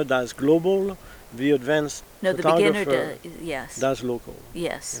beginner does global, the advanced No, the beginner photographer yes. does local.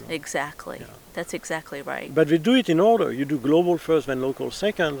 Yes, exactly. Yeah. That's exactly right. But we do it in order. You do global first, then local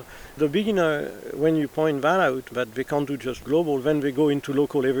second. The beginner, when you point that out, that they can't do just global, then they go into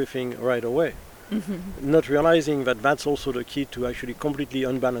local everything right away. not realizing that that's also the key to actually completely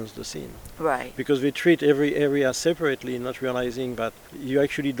unbalance the scene. Right. Because we treat every area separately, not realizing that you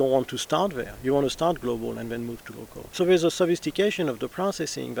actually don't want to start there. You want to start global and then move to local. So there's a sophistication of the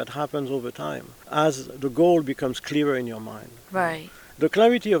processing that happens over time as the goal becomes clearer in your mind. Right. The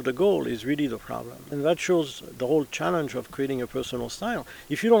clarity of the goal is really the problem. And that shows the whole challenge of creating a personal style.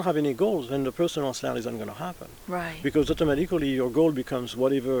 If you don't have any goals, then the personal style isn't going to happen. Right. Because automatically your goal becomes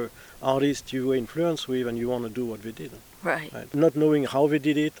whatever artist you were influenced with and you want to do what they did. Right. Right? Not knowing how they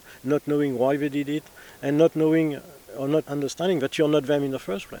did it, not knowing why they did it, and not knowing or not understanding that you're not them in the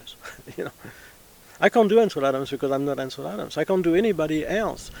first place. You know, I can't do Ansel Adams because I'm not Ansel Adams. I can't do anybody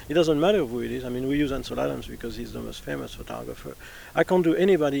else. It doesn't matter who it is. I mean, we use Ansel Adams because he's the most famous photographer. I can't do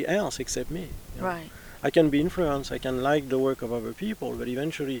anybody else except me. You know? Right. I can be influenced, I can like the work of other people, but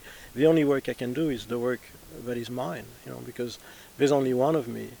eventually the only work I can do is the work that is mine, you know, because there's only one of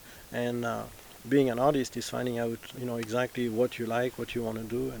me. And being an artist is finding out, you know, exactly what you like, what you want to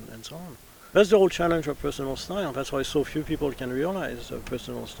do, and so on. That's the whole challenge of personal style. That's why so few people can realize a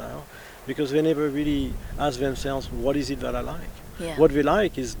personal style, because they never really ask themselves, what is it that I like? Yeah. What they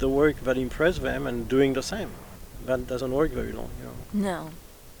like is the work that impresses them and doing the same. That doesn't work very long, you know. No.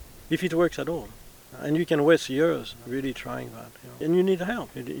 If it works at all. And you can waste years really trying that. You know. And you need help.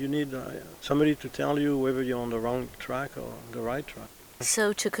 You need somebody to tell you whether you're on the wrong track or the right track.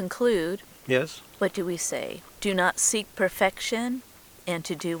 So to conclude, Yes? what do we say? Do not seek perfection and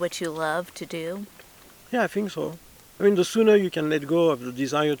to do what you love to do? Yeah, I think so. I mean, the sooner you can let go of the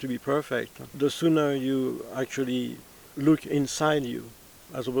desire to be perfect, the sooner you actually look inside you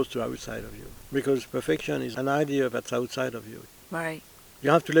as opposed to outside of you. Because perfection is an idea that's outside of you. Right. You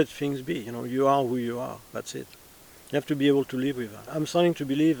have to let things be. You know, you are who you are. That's it. You have to be able to live with that. I'm starting to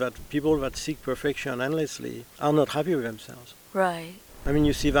believe that people that seek perfection endlessly are not happy with themselves. Right. I mean,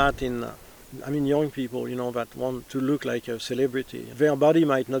 you see that in young people, you know, that want to look like a celebrity. Their body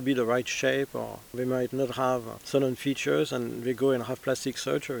might not be the right shape, or they might not have certain features, and they go and have plastic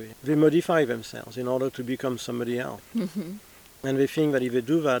surgery. They modify themselves in order to become somebody else. Mm-hmm. And they think that if they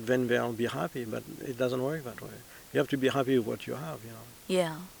do that, then they'll be happy, but it doesn't work that way. You have to be happy with what you have, you know.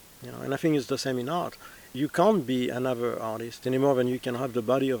 Yeah. You know, and I think it's the same in art. You can't be another artist any more than you can have the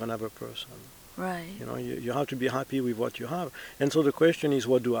body of another person. Right. You know, you have to be happy with what you have. And so the question is,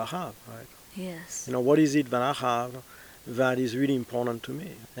 what do I have, right? Yes. You know, what is it that I have that is really important to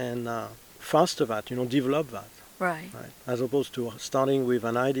me? And foster that, you know, develop that. Right. Right? As opposed to starting with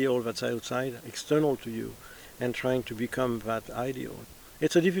an ideal that's outside, external to you, and trying to become that ideal.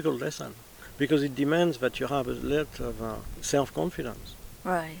 It's a difficult lesson because it demands that you have a lot of self-confidence.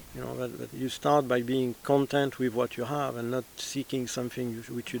 Right. You know, that you start by being content with what you have and not seeking something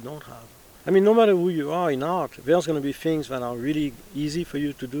which you don't have. I mean, no matter who you are in art, there's going to be things that are really easy for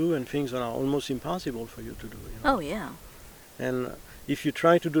you to do and things that are almost impossible for you to do. You know? Oh, yeah. And if you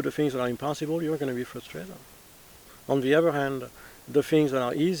try to do the things that are impossible, you're going to be frustrated. On the other hand, the things that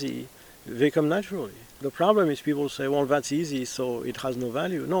are easy, they come naturally. The problem is people say, well, that's easy, so it has no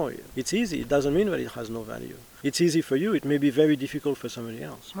value. No, it's easy. It doesn't mean that it has no value. It's easy for you. It may be very difficult for somebody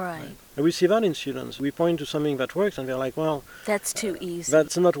else. Right. And we see that in students. We point to something that works, and they're like, well, That's too easy.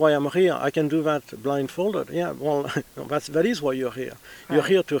 that's not why I'm here. I can do that blindfolded. Yeah, well, that is why you're here. You're Right.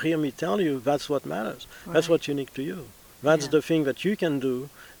 here to hear me tell you that's what matters. That's Right. what's unique to you. That's Yeah. the thing that you can do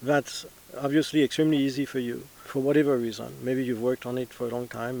that's obviously extremely easy for you, for whatever reason. Maybe you've worked on it for a long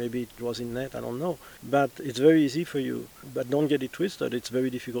time. Maybe it was in net. I don't know. But it's very easy for you. But don't get it twisted. It's very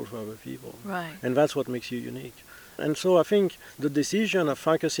difficult for other people. Right. And that's what makes you unique. And so I think the decision of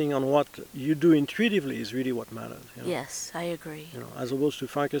focusing on what you do intuitively is really what matters. You know? Yes, I agree. You know, as opposed to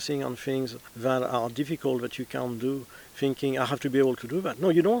focusing on things that are difficult that you can't do, thinking I have to be able to do that. No,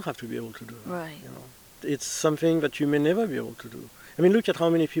 you don't have to be able to do that. Right. You know, it's something that you may never be able to do. I mean, look at how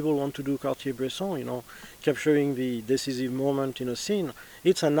many people want to do Cartier-Bresson. You know, capturing the decisive moment in a scene.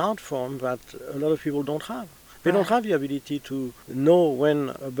 It's an art form that a lot of people don't have. They don't Right. have the ability to know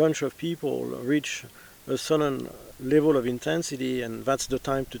when a bunch of people reach a certain level of intensity and that's the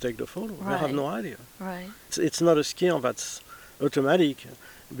time to take the photo. They have Right. no idea. Right. It's not a skill that's automatic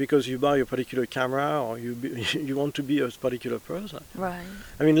because you buy a particular camera or you want to be a particular person. Right.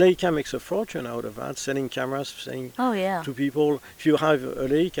 I mean, Leica makes a fortune out of that, selling cameras, saying Oh, yeah. to people, if you have a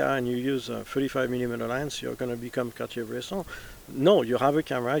Leica and you use a 35mm lens, you're going to become Cartier-Bresson. No, you have a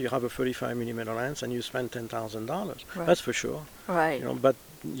camera, you have a 35mm lens, and you spend $10,000. Right. That's for sure. Right. You know, but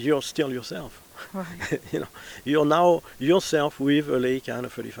you're still yourself. Right. You know, you're now yourself with a Leica and a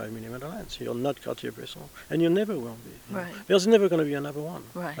 35mm lens. You're not Cartier-Bresson, and you never will be. You know. Right. There's never going to be another one.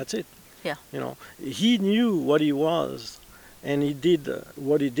 Right. That's it. Yeah. You know, he knew what he was, and he did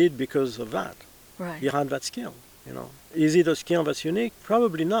what he did because of that. Right. He had that skill, you know. Is it a skill that's unique?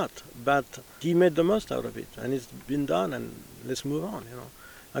 Probably not, but he made the most out of it, and it's been done, and let's move on, you know.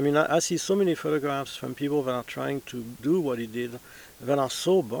 I mean, I see so many photographs from people that are trying to do what he did that are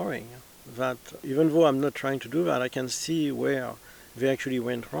so boring that even though I'm not trying to do that, I can see where they actually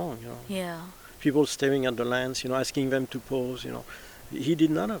went wrong, you know. Yeah. People staring at the lens, you know, asking them to pose, you know. He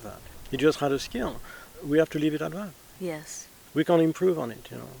did none of that. He just had a skill. We have to leave it at that. Yes. We can't improve on it,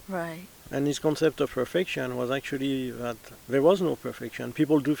 you know. Right. And his concept of perfection was actually that there was no perfection.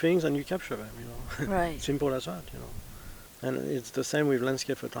 People do things and you capture them, you know. Right. Simple as that, you know. And it's the same with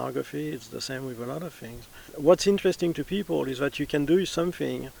landscape photography, it's the same with a lot of things. What's interesting to people is that you can do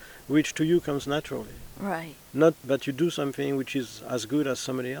something which to you comes naturally. Right. Not that you do something which is as good as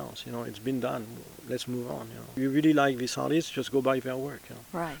somebody else, you know, it's been done, let's move on, you know. You really like this artist, just go buy their work, you know.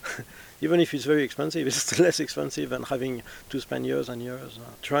 Right. Even if it's very expensive, it's still less expensive than having to spend years and years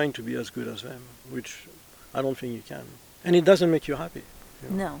trying to be as good as them, which I don't think you can. And it doesn't make you happy. You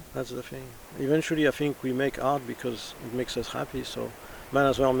know? No. That's the thing. Eventually I think we make art because it makes us happy, so might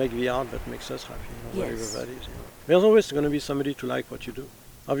as well make the art that makes us happy, you know, Yes. whatever that is. You know. There's always going to be somebody to like what you do.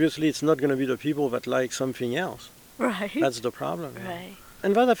 Obviously it's not going to be the people that like something else. Right. That's the problem. You know. Right.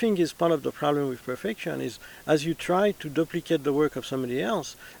 And that I think is part of the problem with perfection is as you try to duplicate the work of somebody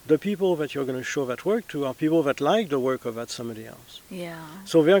else, the people that you're going to show that work to are people that like the work of that somebody else. Yeah.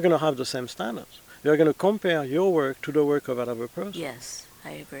 So they're going to have the same standards. They're going to compare your work to the work of that other person. Yes,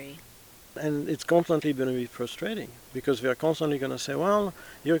 I agree. And it's constantly going to be frustrating because they're constantly going to say, well,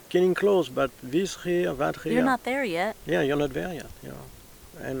 you're getting close, but this here, that here. You're not there yet. Yeah, you're not there yet, you know.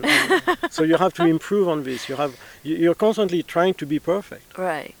 And so you have to improve on this. You're constantly trying to be perfect.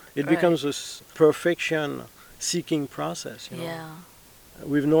 Right. It right. becomes a perfection-seeking process, you know, Yeah.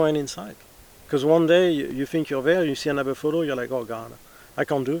 with no end in sight. Because one day you think you're there, you see another photo, you're like, oh God, I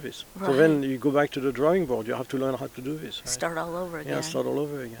can't do this. Right. So then you go back to the drawing board. You have to learn how to do this. Right? Start all over again. Yeah, start all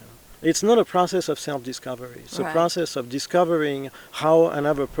over again. It's not a process of self-discovery. It's Right. a process of discovering how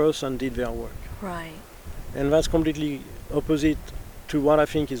another person did their work. Right. And that's completely opposite to what I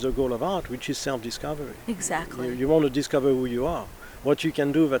think is the goal of art, which is self-discovery. Exactly. You want to discover who you are, what you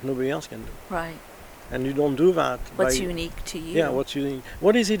can do that nobody else can do. Right. And you don't do that What's by, unique to you? Yeah, what's unique.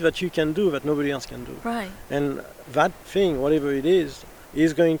 What is it that you can do that nobody else can do? Right. And that thing, whatever it is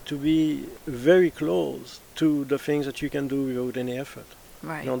going to be very close to the things that you can do without any effort.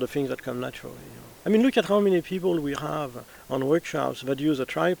 Right. You know, the things that come naturally. You know. I mean, look at how many people we have on workshops that use a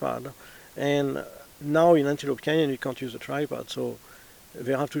tripod, and now in Antelope Canyon you can't use a tripod, so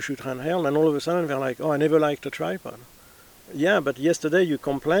they have to shoot handheld, and all of a sudden they're like, oh, I never liked a tripod. Yeah, but yesterday you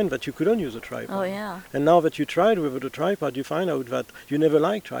complained that you couldn't use a tripod. Oh, yeah. And now that you tried with the tripod, you find out that you never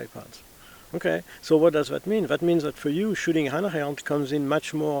liked tripods. Okay, so what does that mean? That means that for you, shooting handheld comes in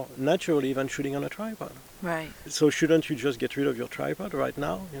much more naturally than shooting on a tripod. Right. So shouldn't you just get rid of your tripod right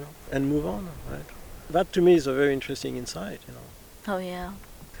now, you know, and move on, right? That to me is a very interesting insight, you know. Oh, yeah.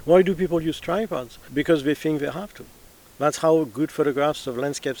 Why do people use tripods? Because they think they have to. That's how good photographs of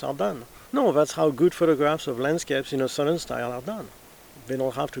landscapes are done. No, that's how good photographs of landscapes in a southern style are done. They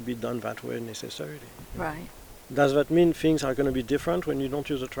don't have to be done that way necessarily. Right. Does that mean things are going to be different when you don't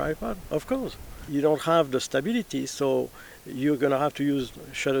use a tripod? Of course. You don't have the stability, so you're going to have to use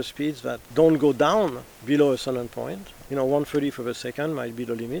shutter speeds that don't go down below a certain point. You know, 1/30th of a second might be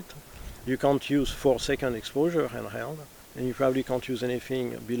the limit. You can't use 4-second exposure handheld, and you probably can't use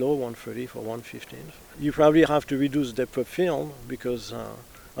anything below 1/30th or 1/15th. You probably have to reduce depth of field because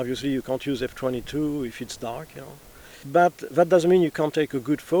obviously you can't use f/22 if it's dark, you know. But that doesn't mean you can't take a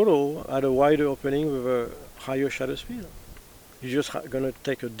good photo at a wider opening with a higher shutter speed. You're just going to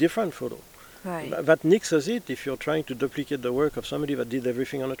take a different photo. Right. That nixes it if you're trying to duplicate the work of somebody that did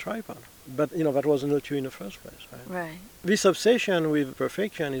everything on a tripod. But, you know, that wasn't not you in the first place, right? Right. This obsession with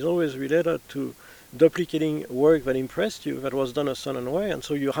perfection is always related to duplicating work that impressed you, that was done a certain way, and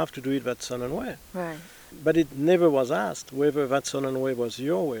so you have to do it that certain way. Right. But it never was asked whether that certain way was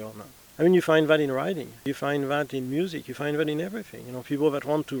your way or not. I mean, you find that in writing, you find that in music, you find that in everything. You know, people that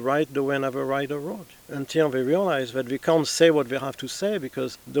want to write the way another writer wrote, until they realize that they can't say what they have to say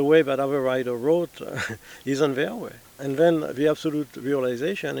because the way that other writer wrote isn't their way. And then the absolute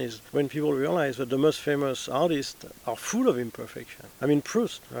realization is when people realize that the most famous artists are full of imperfection. I mean,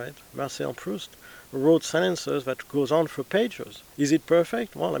 Proust, right? Marcel Proust wrote sentences that goes on for pages. Is it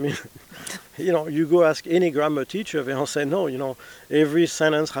perfect? Well, I mean, you know, you go ask any grammar teacher, they'll say, no, you know, every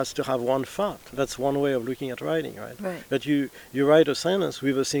sentence has to have one thought. That's one way of looking at writing, right? Right. That you write a sentence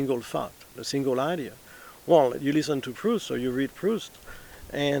with a single thought, a single idea. Well, you listen to Proust or you read Proust,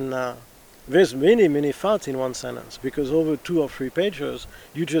 and There's many, many thoughts in one sentence, because over 2 or 3 pages,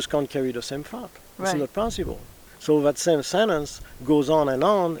 you just can't carry the same thought. It's Right. not possible. So that same sentence goes on and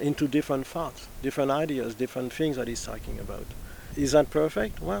on into different thoughts, different ideas, different things that he's talking about. Is that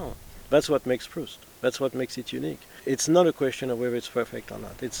perfect? Well, that's what makes Proust. That's what makes it unique. It's not a question of whether it's perfect or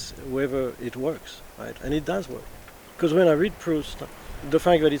not. It's whether it works, right? And it does work. Because when I read Proust, the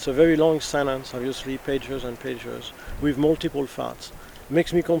fact that it's a very long sentence, obviously pages and pages, with multiple thoughts,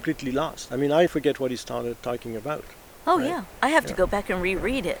 makes me completely lost. I mean, I forget what he started talking about. Oh, Right. yeah. I have to Yeah. go back and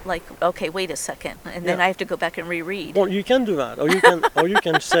reread it. Like, okay, wait a second. And then Yeah. I have to go back and reread. Well, you can do that, or you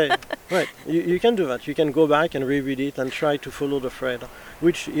can say, right, you can do that. You can go back and reread it and try to follow the thread,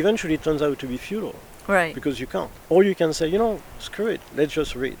 which eventually turns out to be futile, Right. because you can't. Or you can say, screw it, let's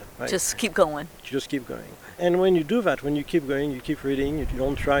just read, right? Just keep going. Just keep going. And when you do that, when you keep going, you keep reading, you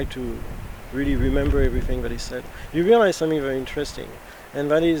don't try to really remember everything that is said, you realize something very interesting,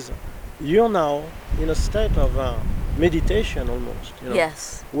 and that is, you're now in a state of meditation almost,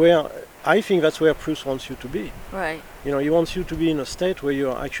 Yes. where I think that's where Proust wants you to be. Right. He wants you to be in a state where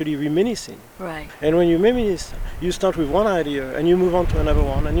you're actually reminiscing. Right. And when you reminisce, you start with one idea and you move on to another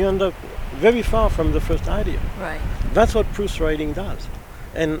one, and you end up very far from the first idea. Right. That's what Proust writing does.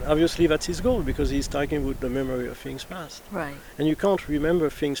 And obviously that's his goal, because he's talking about the memory of things past. Right. And you can't remember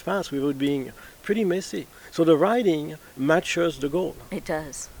things past without being pretty messy. So the writing matches the goal. It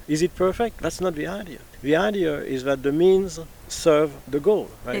does. Is it perfect? That's not the idea. The idea is that the means serve the goal,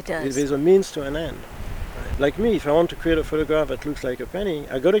 right? It does. There's a means to an end. Right? Like me, if I want to create a photograph that looks like a painting,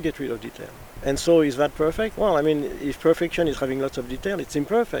 I got to get rid of detail. And so is that perfect? Well, I mean, if perfection is having lots of detail, it's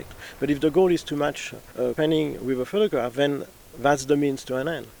imperfect. But if the goal is to match a painting with a photograph, then that's the means to an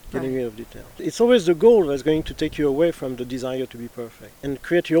end, getting rid of detail. It's always the goal that's going to take you away from the desire to be perfect and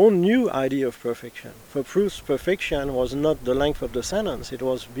create your own new idea of perfection. For Proust, perfection was not the length of the sentence, it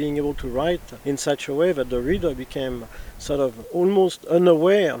was being able to write in such a way that the reader became sort of almost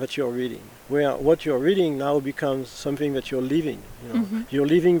unaware that you're reading, where what you're reading now becomes something that you're living. You're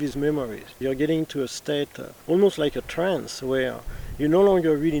living these memories. You're getting to a state almost like a trance, where you no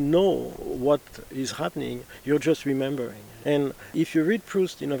longer really know what is happening, you're just remembering. And if you read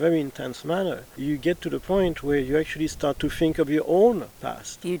Proust in a very intense manner, you get to the point where you actually start to think of your own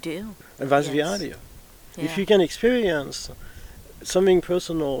past. You do. And that's the Yes. idea. Yeah. If you can experience something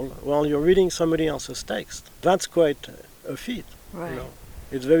personal while you're reading somebody else's text, that's quite a feat. Right.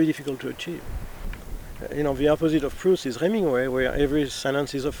 It's very difficult to achieve. The opposite of Proust is Hemingway, where every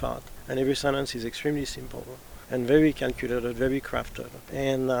sentence is a thought, and every sentence is extremely simple and very calculated, very crafted.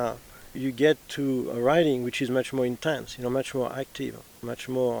 And you get to a writing which is much more intense, much more active, much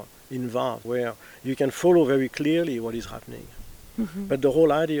more involved, where you can follow very clearly what is happening. Mm-hmm. But the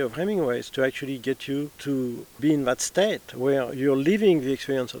whole idea of Hemingway is to actually get you to be in that state where you're living the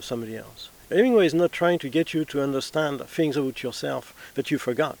experience of somebody else. Hemingway is not trying to get you to understand things about yourself that you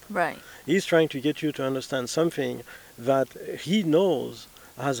forgot. Right. He's trying to get you to understand something that he knows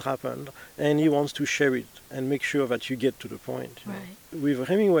has happened, and he wants to share it and make sure that you get to the point. Right. With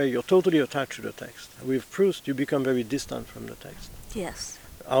Hemingway, you're totally attached to the text. With Proust, you become very distant from the text. Yes.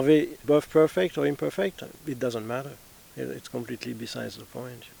 Are they both perfect or imperfect? It doesn't matter. It's completely besides the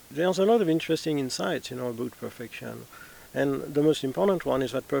point. There's a lot of interesting insights, about perfection. And the most important one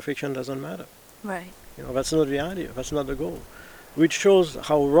is that perfection doesn't matter. Right. That's not the idea. That's not the goal. Which shows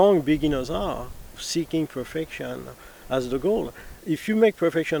how wrong beginners are seeking perfection as the goal. If you make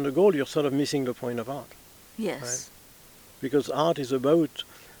perfection the goal, you're sort of missing the point of art. Yes. Because art is about...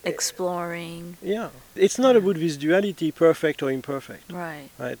 Exploring. Yeah. It's not about this duality, perfect or imperfect. Right.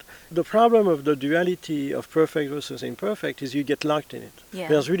 Right. The problem of the duality of perfect versus imperfect is you get locked in it. Yeah.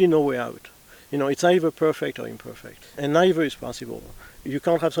 There's really no way out. It's either perfect or imperfect. And neither is possible. You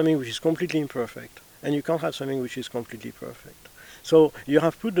can't have something which is completely imperfect, and you can't have something which is completely perfect. So you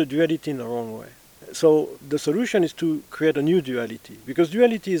have put the duality in the wrong way. So the solution is to create a new duality, because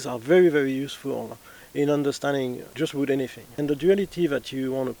dualities are very, very useful in understanding just about anything. And the duality that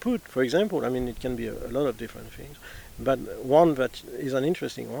you want to put, for example, it can be a lot of different things, but one that is an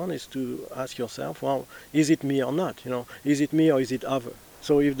interesting one is to ask yourself, well, is it me or not? Is it me or is it other?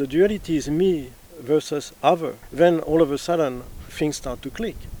 So if the duality is me versus other, then all of a sudden things start to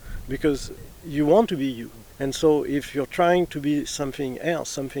click, because you want to be you. And so if you're trying to be something else,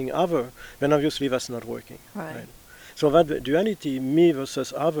 something other, then obviously that's not working. Right. So that duality, me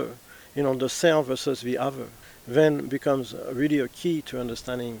versus other, the self versus the other, then becomes really a key to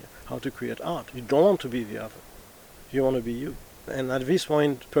understanding how to create art. You don't want to be the other. You want to be you. And at this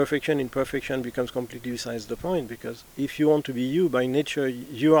point, imperfection becomes completely besides the point, because if you want to be you, by nature,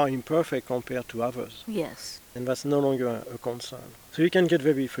 you are imperfect compared to others. Yes. And that's no longer a concern. So you can get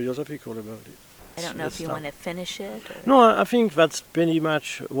very philosophical about it. I don't know if you want to finish it. Or... No, I think that's pretty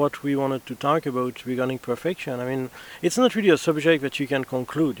much what we wanted to talk about regarding perfection. I mean, it's not really a subject that you can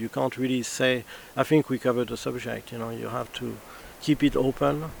conclude. You can't really say, I think we covered the subject. You have to keep it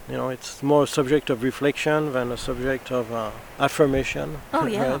open. It's more a subject of reflection than a subject of affirmation. Oh,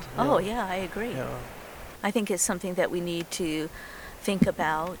 yeah. Right? Oh, yeah, I agree. Yeah. I think it's something that we need to think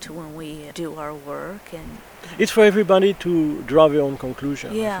about when we do our work. And it's for everybody to draw their own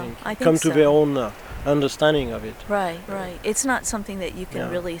conclusion. Yeah, I think come so. to their own understanding of it. Right. It's not something that you can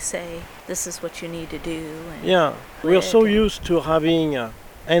really say, this is what you need to do. And we're so used to having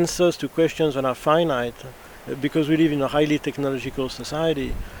answers to questions that are finite, because we live in a highly technological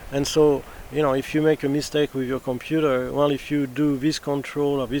society. And so, if you make a mistake with your computer, well, if you do this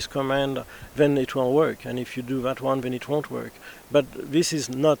control or this command, then it will work. And if you do that one, then it won't work. But this is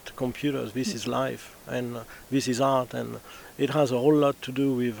not computers, this is life, and this is art, and it has a whole lot to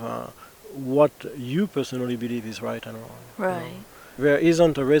do with what you personally believe is right and wrong. Right. There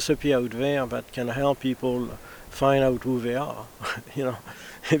isn't a recipe out there that can help people find out who they are.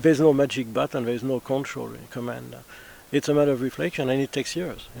 There's no magic button, there's no control command. It's a matter of reflection, and it takes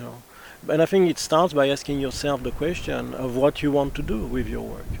years. And I think it starts by asking yourself the question of what you want to do with your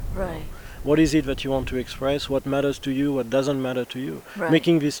work. Right. What is it that you want to express? What matters to you? What doesn't matter to you? Right.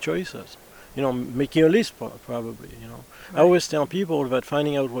 Making these choices. Making a list probably. Right. I always tell people that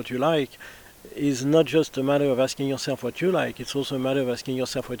finding out what you like is not just a matter of asking yourself what you like. It's also a matter of asking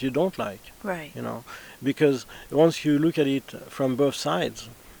yourself what you don't like. Right. Because once you look at it from both sides,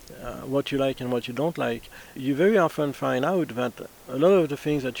 what you like and what you don't like, you very often find out that a lot of the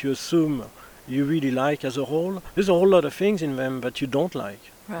things that you assume you really like as a whole, there's a whole lot of things in them that you don't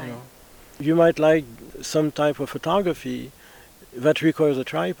like. Right. You might like some type of photography that requires a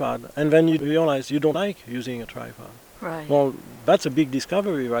tripod, and then you realize you don't like using a tripod. Right. Well, that's a big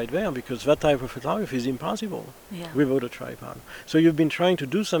discovery right there, because that type of photography is impossible without a tripod. So you've been trying to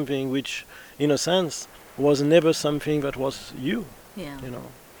do something which, in a sense, was never something that was you. Yeah.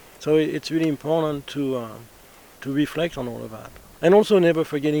 So it's really important to reflect on all of that. And also never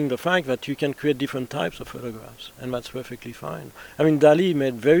forgetting the fact that you can create different types of photographs, and that's perfectly fine. I mean, Dali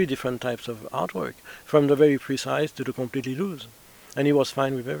made very different types of artwork, from the very precise to the completely loose. And he was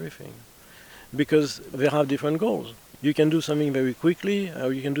fine with everything, because they have different goals. You can do something very quickly,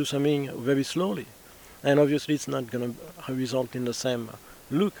 or you can do something very slowly. And obviously it's not going to result in the same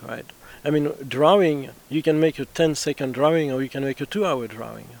look, right? I mean, drawing, you can make a 10-second drawing, or you can make a 2-hour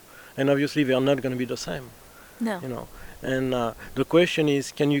drawing. And obviously they are not going to be the same. No. And the question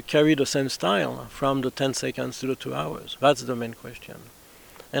is, can you carry the same style from the 10 seconds to the 2 hours? That's the main question.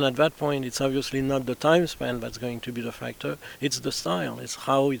 And at that point, it's obviously not the time span that's going to be the factor. It's the style. It's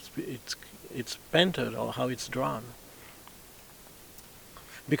how it's painted or how it's drawn.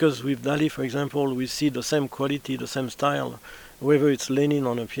 Because with Dali, for example, we see the same quality, the same style, whether it's Lenin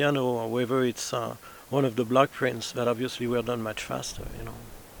on a piano or whether it's one of the block prints that obviously were done much faster,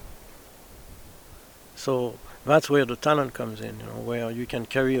 So that's where the talent comes in, where you can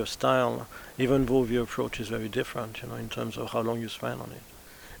carry a style even though the approach is very different, in terms of how long you spend on it.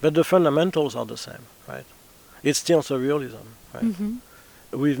 But the fundamentals are the same, right? It's still surrealism, right? Mm-hmm.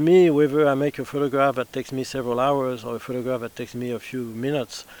 With me, whether I make a photograph that takes me several hours or a photograph that takes me a few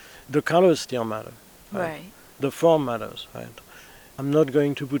minutes, the colors still matter. Right. The form matters, right? I'm not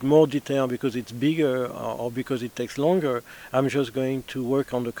going to put more detail because it's bigger or because it takes longer. I'm just going to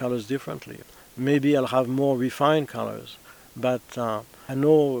work on the colors differently. Maybe I'll have more refined colors, but I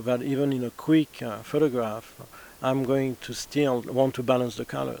know that even in a quick photograph, I'm going to still want to balance the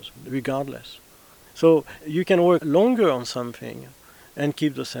colors, regardless. So you can work longer on something and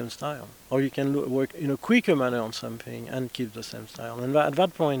keep the same style. Or you can work in a quicker manner on something and keep the same style. And at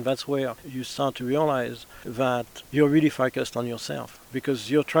that point, that's where you start to realize that you're really focused on yourself,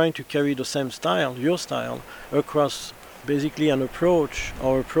 because you're trying to carry the same style, your style, across basically an approach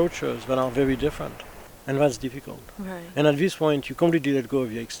or approaches that are very different. And that's difficult. Right. And at this point, you completely let go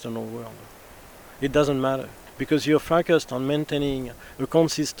of your external world. It doesn't matter, because you're focused on maintaining a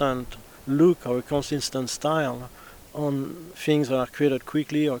consistent look or a consistent style on things that are created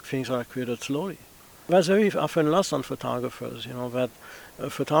quickly or things that are created slowly. That's very often lost on photographers, that a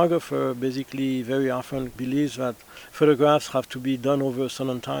photographer basically very often believes that photographs have to be done over a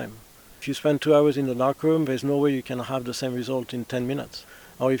certain time. If you spend 2 hours in the darkroom, there's no way you can have the same result in 10 minutes.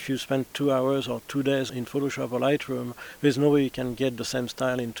 Or if you spend 2 hours or 2 days in Photoshop or Lightroom, there's no way you can get the same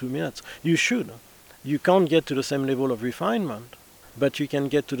style in 2 minutes. You should, You can't get to the same level of refinement, but you can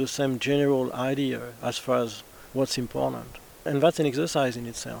get to the same general idea as far as what's important. And that's an exercise in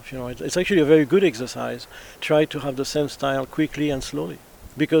itself. It's actually a very good exercise. Try to have the same style quickly and slowly.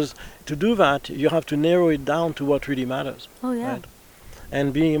 Because to do that, you have to narrow it down to what really matters. Oh, yeah. Right?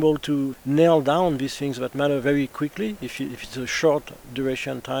 And being able to nail down these things that matter very quickly, if it's a short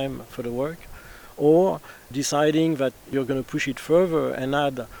duration time for the work, or deciding that you're going to push it further and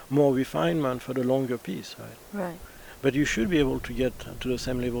add more refinement for the longer piece. Right. But you should be able to get to the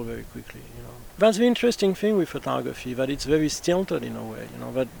same level very quickly. That's the interesting thing with photography, that it's very stilted in a way,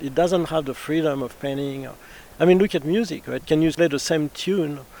 that it doesn't have the freedom of painting. I mean, look at music, right? Can you play the same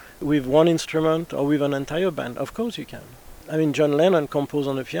tune with one instrument or with an entire band? Of course you can. I mean, John Lennon composed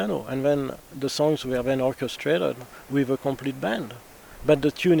on the piano, and then the songs were then orchestrated with a complete band. But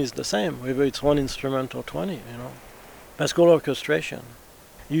the tune is the same, whether it's one instrument or 20, That's called orchestration.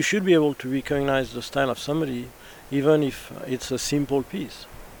 You should be able to recognize the style of somebody, even if it's a simple piece.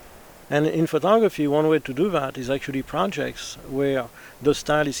 And in photography, one way to do that is actually projects where the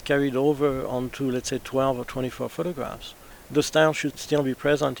style is carried over onto, let's say, 12 or 24 photographs. The style should still be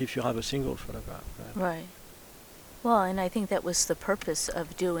present if you have a single photograph. Right. Well, and I think that was the purpose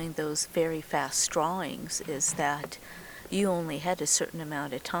of doing those very fast drawings, is that you only had a certain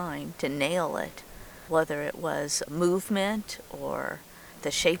amount of time to nail it, whether it was movement or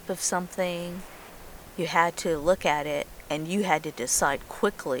the shape of something. You had to look at it and you had to decide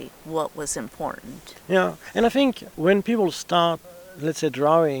quickly what was important. Yeah, and I think when people start, let's say,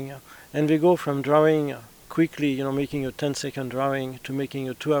 drawing, and they go from drawing quickly, making a 10-second drawing to making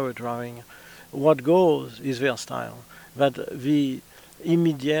a 2-hour drawing, what goes is their style. That the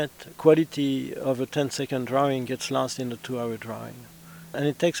immediate quality of a 10-second drawing gets lost in the 2-hour drawing. And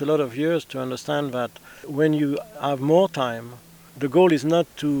it takes a lot of years to understand that when you have more time, the goal is not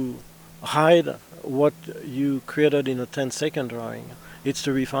to hide what you created in a 10-second drawing, it's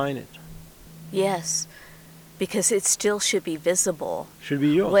to refine it. Yes, because it still should be visible. Should be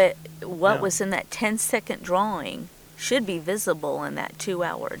yours. What was in that 10-second drawing should be visible in that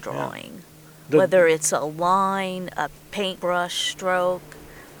 2-hour drawing. Yeah. Whether it's a line, a paintbrush stroke,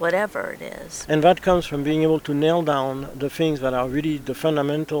 whatever it is. And that comes from being able to nail down the things that are really the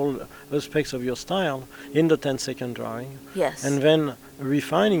fundamental aspects of your style in the 10-second drawing. Yes. And then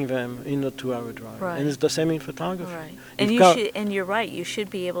refining them in the 2-hour drawing. Right. And it's the same in photography. Right. And you're right, you should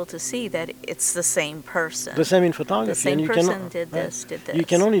be able to see that it's the same person. The same in photography. The same and you person did this. You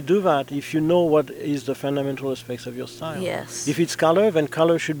can only do that if you know what is the fundamental aspects of your style. Yes. If it's color, then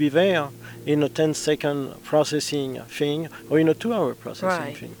color should be there in a 10-second processing thing or in a 2-hour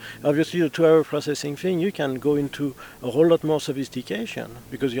processing thing. Obviously, the 2-hour processing thing, you can go into a whole lot more sophistication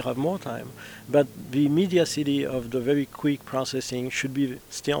because you have more time. But the immediacy of the very quick processing should be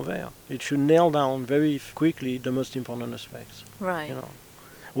still there. It should nail down very quickly the most important aspects. Right.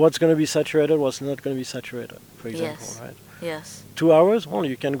 What's going to be saturated, what's not going to be saturated, for example, Yes. right? Yes. 2 hours, well,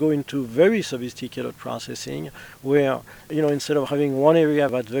 you can go into very sophisticated processing where, instead of having one area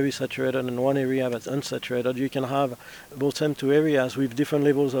that's very saturated and one area that's unsaturated, you can have those same two areas with different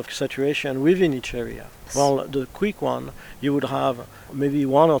levels of saturation within each area. Well, the quick one, you would have maybe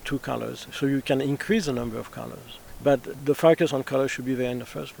 1 or 2 colors, so you can increase the number of colors. But the focus on color should be there in the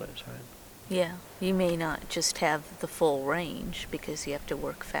first place, right? Yeah. You may not just have the full range because you have to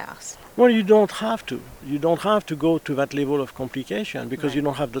work fast. Well, you don't have to. You don't have to go to that level of complication because you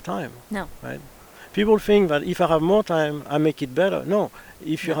don't have the time. No. Right? People think that if I have more time, I make it better. No.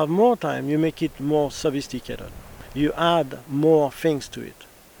 If you have more time, you make it more sophisticated. You add more things to it.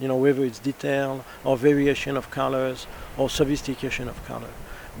 Whether it's detail or variation of colors or sophistication of color.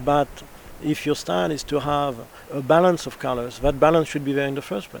 But if your style is to have a balance of colors, that balance should be there in the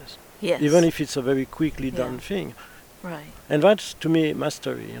first place. Yes. Even if it's a very quickly done thing. Right. And that's, to me,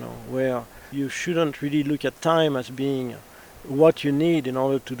 mastery, where you shouldn't really look at time as being what you need in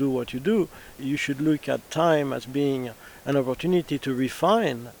order to do what you do. You should look at time as being an opportunity to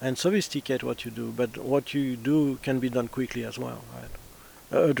refine and sophisticate what you do, but what you do can be done quickly as well, right?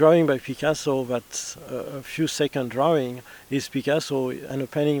 A drawing by Picasso that's a few second drawing is Picasso, and a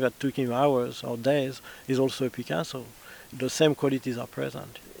painting that took him hours or days is also a Picasso. The same qualities are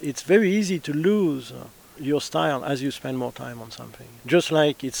present. It's very easy to lose your style as you spend more time on something. Just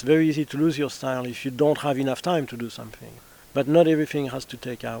like it's very easy to lose your style if you don't have enough time to do something. But not everything has to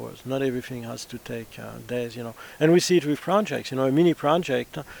take hours. Not everything has to take days, And we see it with projects. A mini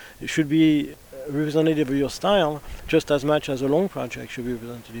project should be representative of your style just as much as a long project should be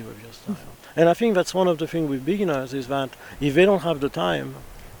representative of your style. And I think that's one of the things with beginners is that if they don't have the time,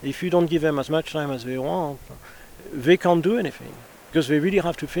 if you don't give them as much time as they want, they can't do anything because they really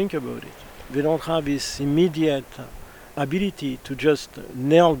have to think about it. They don't have this immediate ability to just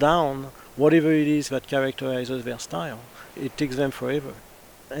nail down whatever it is that characterizes their style. It takes them forever.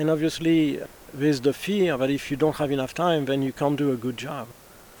 And obviously, there's the fear that if you don't have enough time, then you can't do a good job.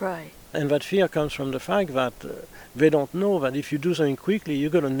 Right. And that fear comes from the fact that they don't know that if you do something quickly, you're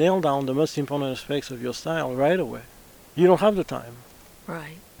going to nail down the most important aspects of your style right away. You don't have the time.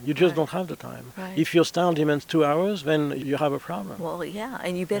 Right. You just Right. don't have the time. Right. If your style demands 2 hours, then you have a problem. Well, yeah,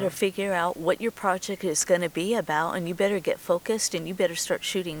 and you better Yeah. figure out what your project is going to be about, and you better get focused, and you better start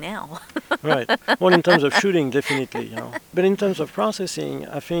shooting now. Right. Well, in terms of shooting, definitely, you know. But in terms of processing,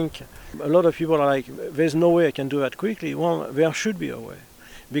 I think a lot of people are like, there's no way I can do that quickly. Well, there should be a way.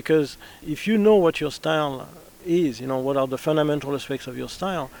 Because if you know what your style is, you know, what are the fundamental aspects of your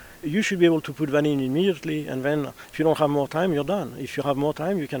style, you should be able to put that in immediately, and then if you don't have more time, you're done. If you have more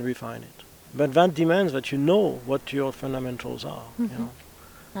time, you can refine it. But that demands that you know what your fundamentals are, you know.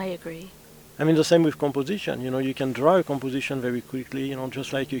 I agree. I mean, the same with composition. You know, you can draw a composition very quickly, you know,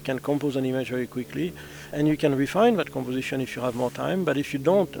 just like you can compose an image very quickly. And you can refine that composition if you have more time. But if you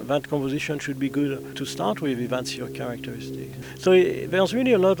don't, that composition should be good to start with if that's your characteristic. So there's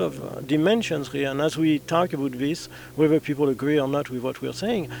really a lot of dimensions here. And as we talk about this, whether people agree or not with what we're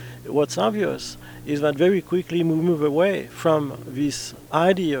saying, what's obvious is that very quickly we move away from this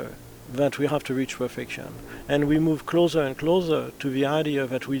idea that we have to reach perfection. And we move closer and closer to the idea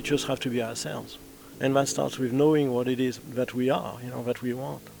that we just have to be ourselves. And that starts with knowing what it is that we are, you know, that we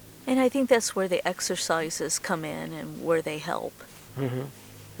want. And I think that's where the exercises come in and where they help. Mm-hmm.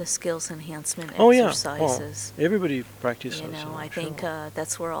 The skills enhancement Oh, yeah. exercises. Well, everybody practices. You know, I sure. think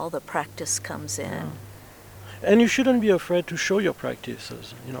that's where all the practice comes in. Yeah. And you shouldn't be afraid to show your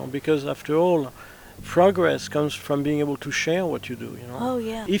practices, you know, because after all, progress comes from being able to share what you do, you know. Oh,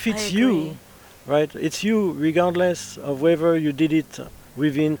 yeah. If I it's agree. you, right, it's you regardless of whether you did it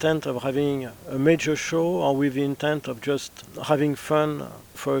with the intent of having a major show or with the intent of just having fun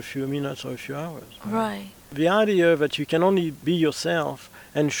for a few minutes or a few hours. Right. The idea that you can only be yourself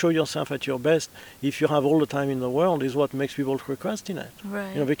and show yourself at your best if you have all the time in the world is what makes people procrastinate.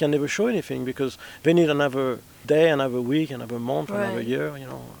 Right. You know, they can never show anything because they need another day, another week, another month, another Right. year, you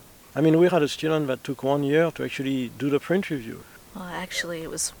know. I mean, we had a student that took 1 year to actually do the print review. Well, actually, it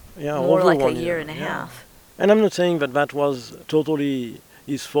was Yeah, more over like a 1 year and a yeah. half. And I'm not saying that that was totally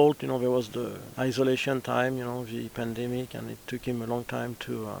his fault. You know, there was the isolation time, you know, the pandemic, and it took him a long time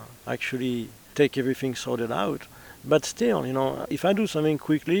to actually take everything sorted out. But still, you know, if I do something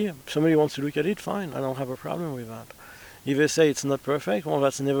quickly, if somebody wants to look at it, fine. I don't have a problem with that. If they say it's not perfect, well,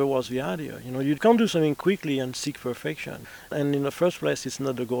 that never was the idea. You know, you can't do something quickly and seek perfection. And in the first place, it's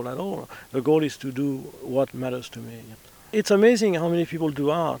not the goal at all. The goal is to do what matters to me. It's amazing how many people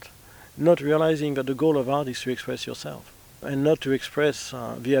do art, not realizing that the goal of art is to express yourself and not to express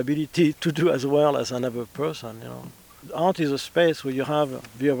the ability to do as well as another person. You know, art is a space where you have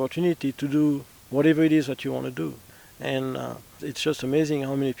the opportunity to do whatever it is that you want to do. And it's just amazing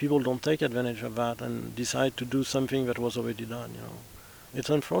how many people don't take advantage of that and decide to do something that was already done, you know.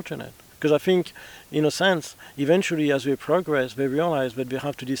 It's unfortunate. Because I think, in a sense, eventually as they progress, they realize that they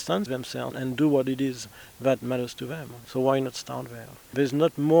have to distance themselves and do what it is that matters to them. So why not start there? There's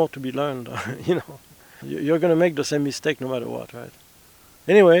not more to be learned, you know. You're going to make the same mistake no matter what, right?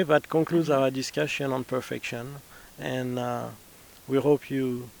 Anyway, that concludes our discussion on perfection. And we hope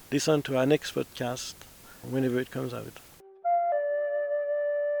you listen to our next podcast whenever it comes out.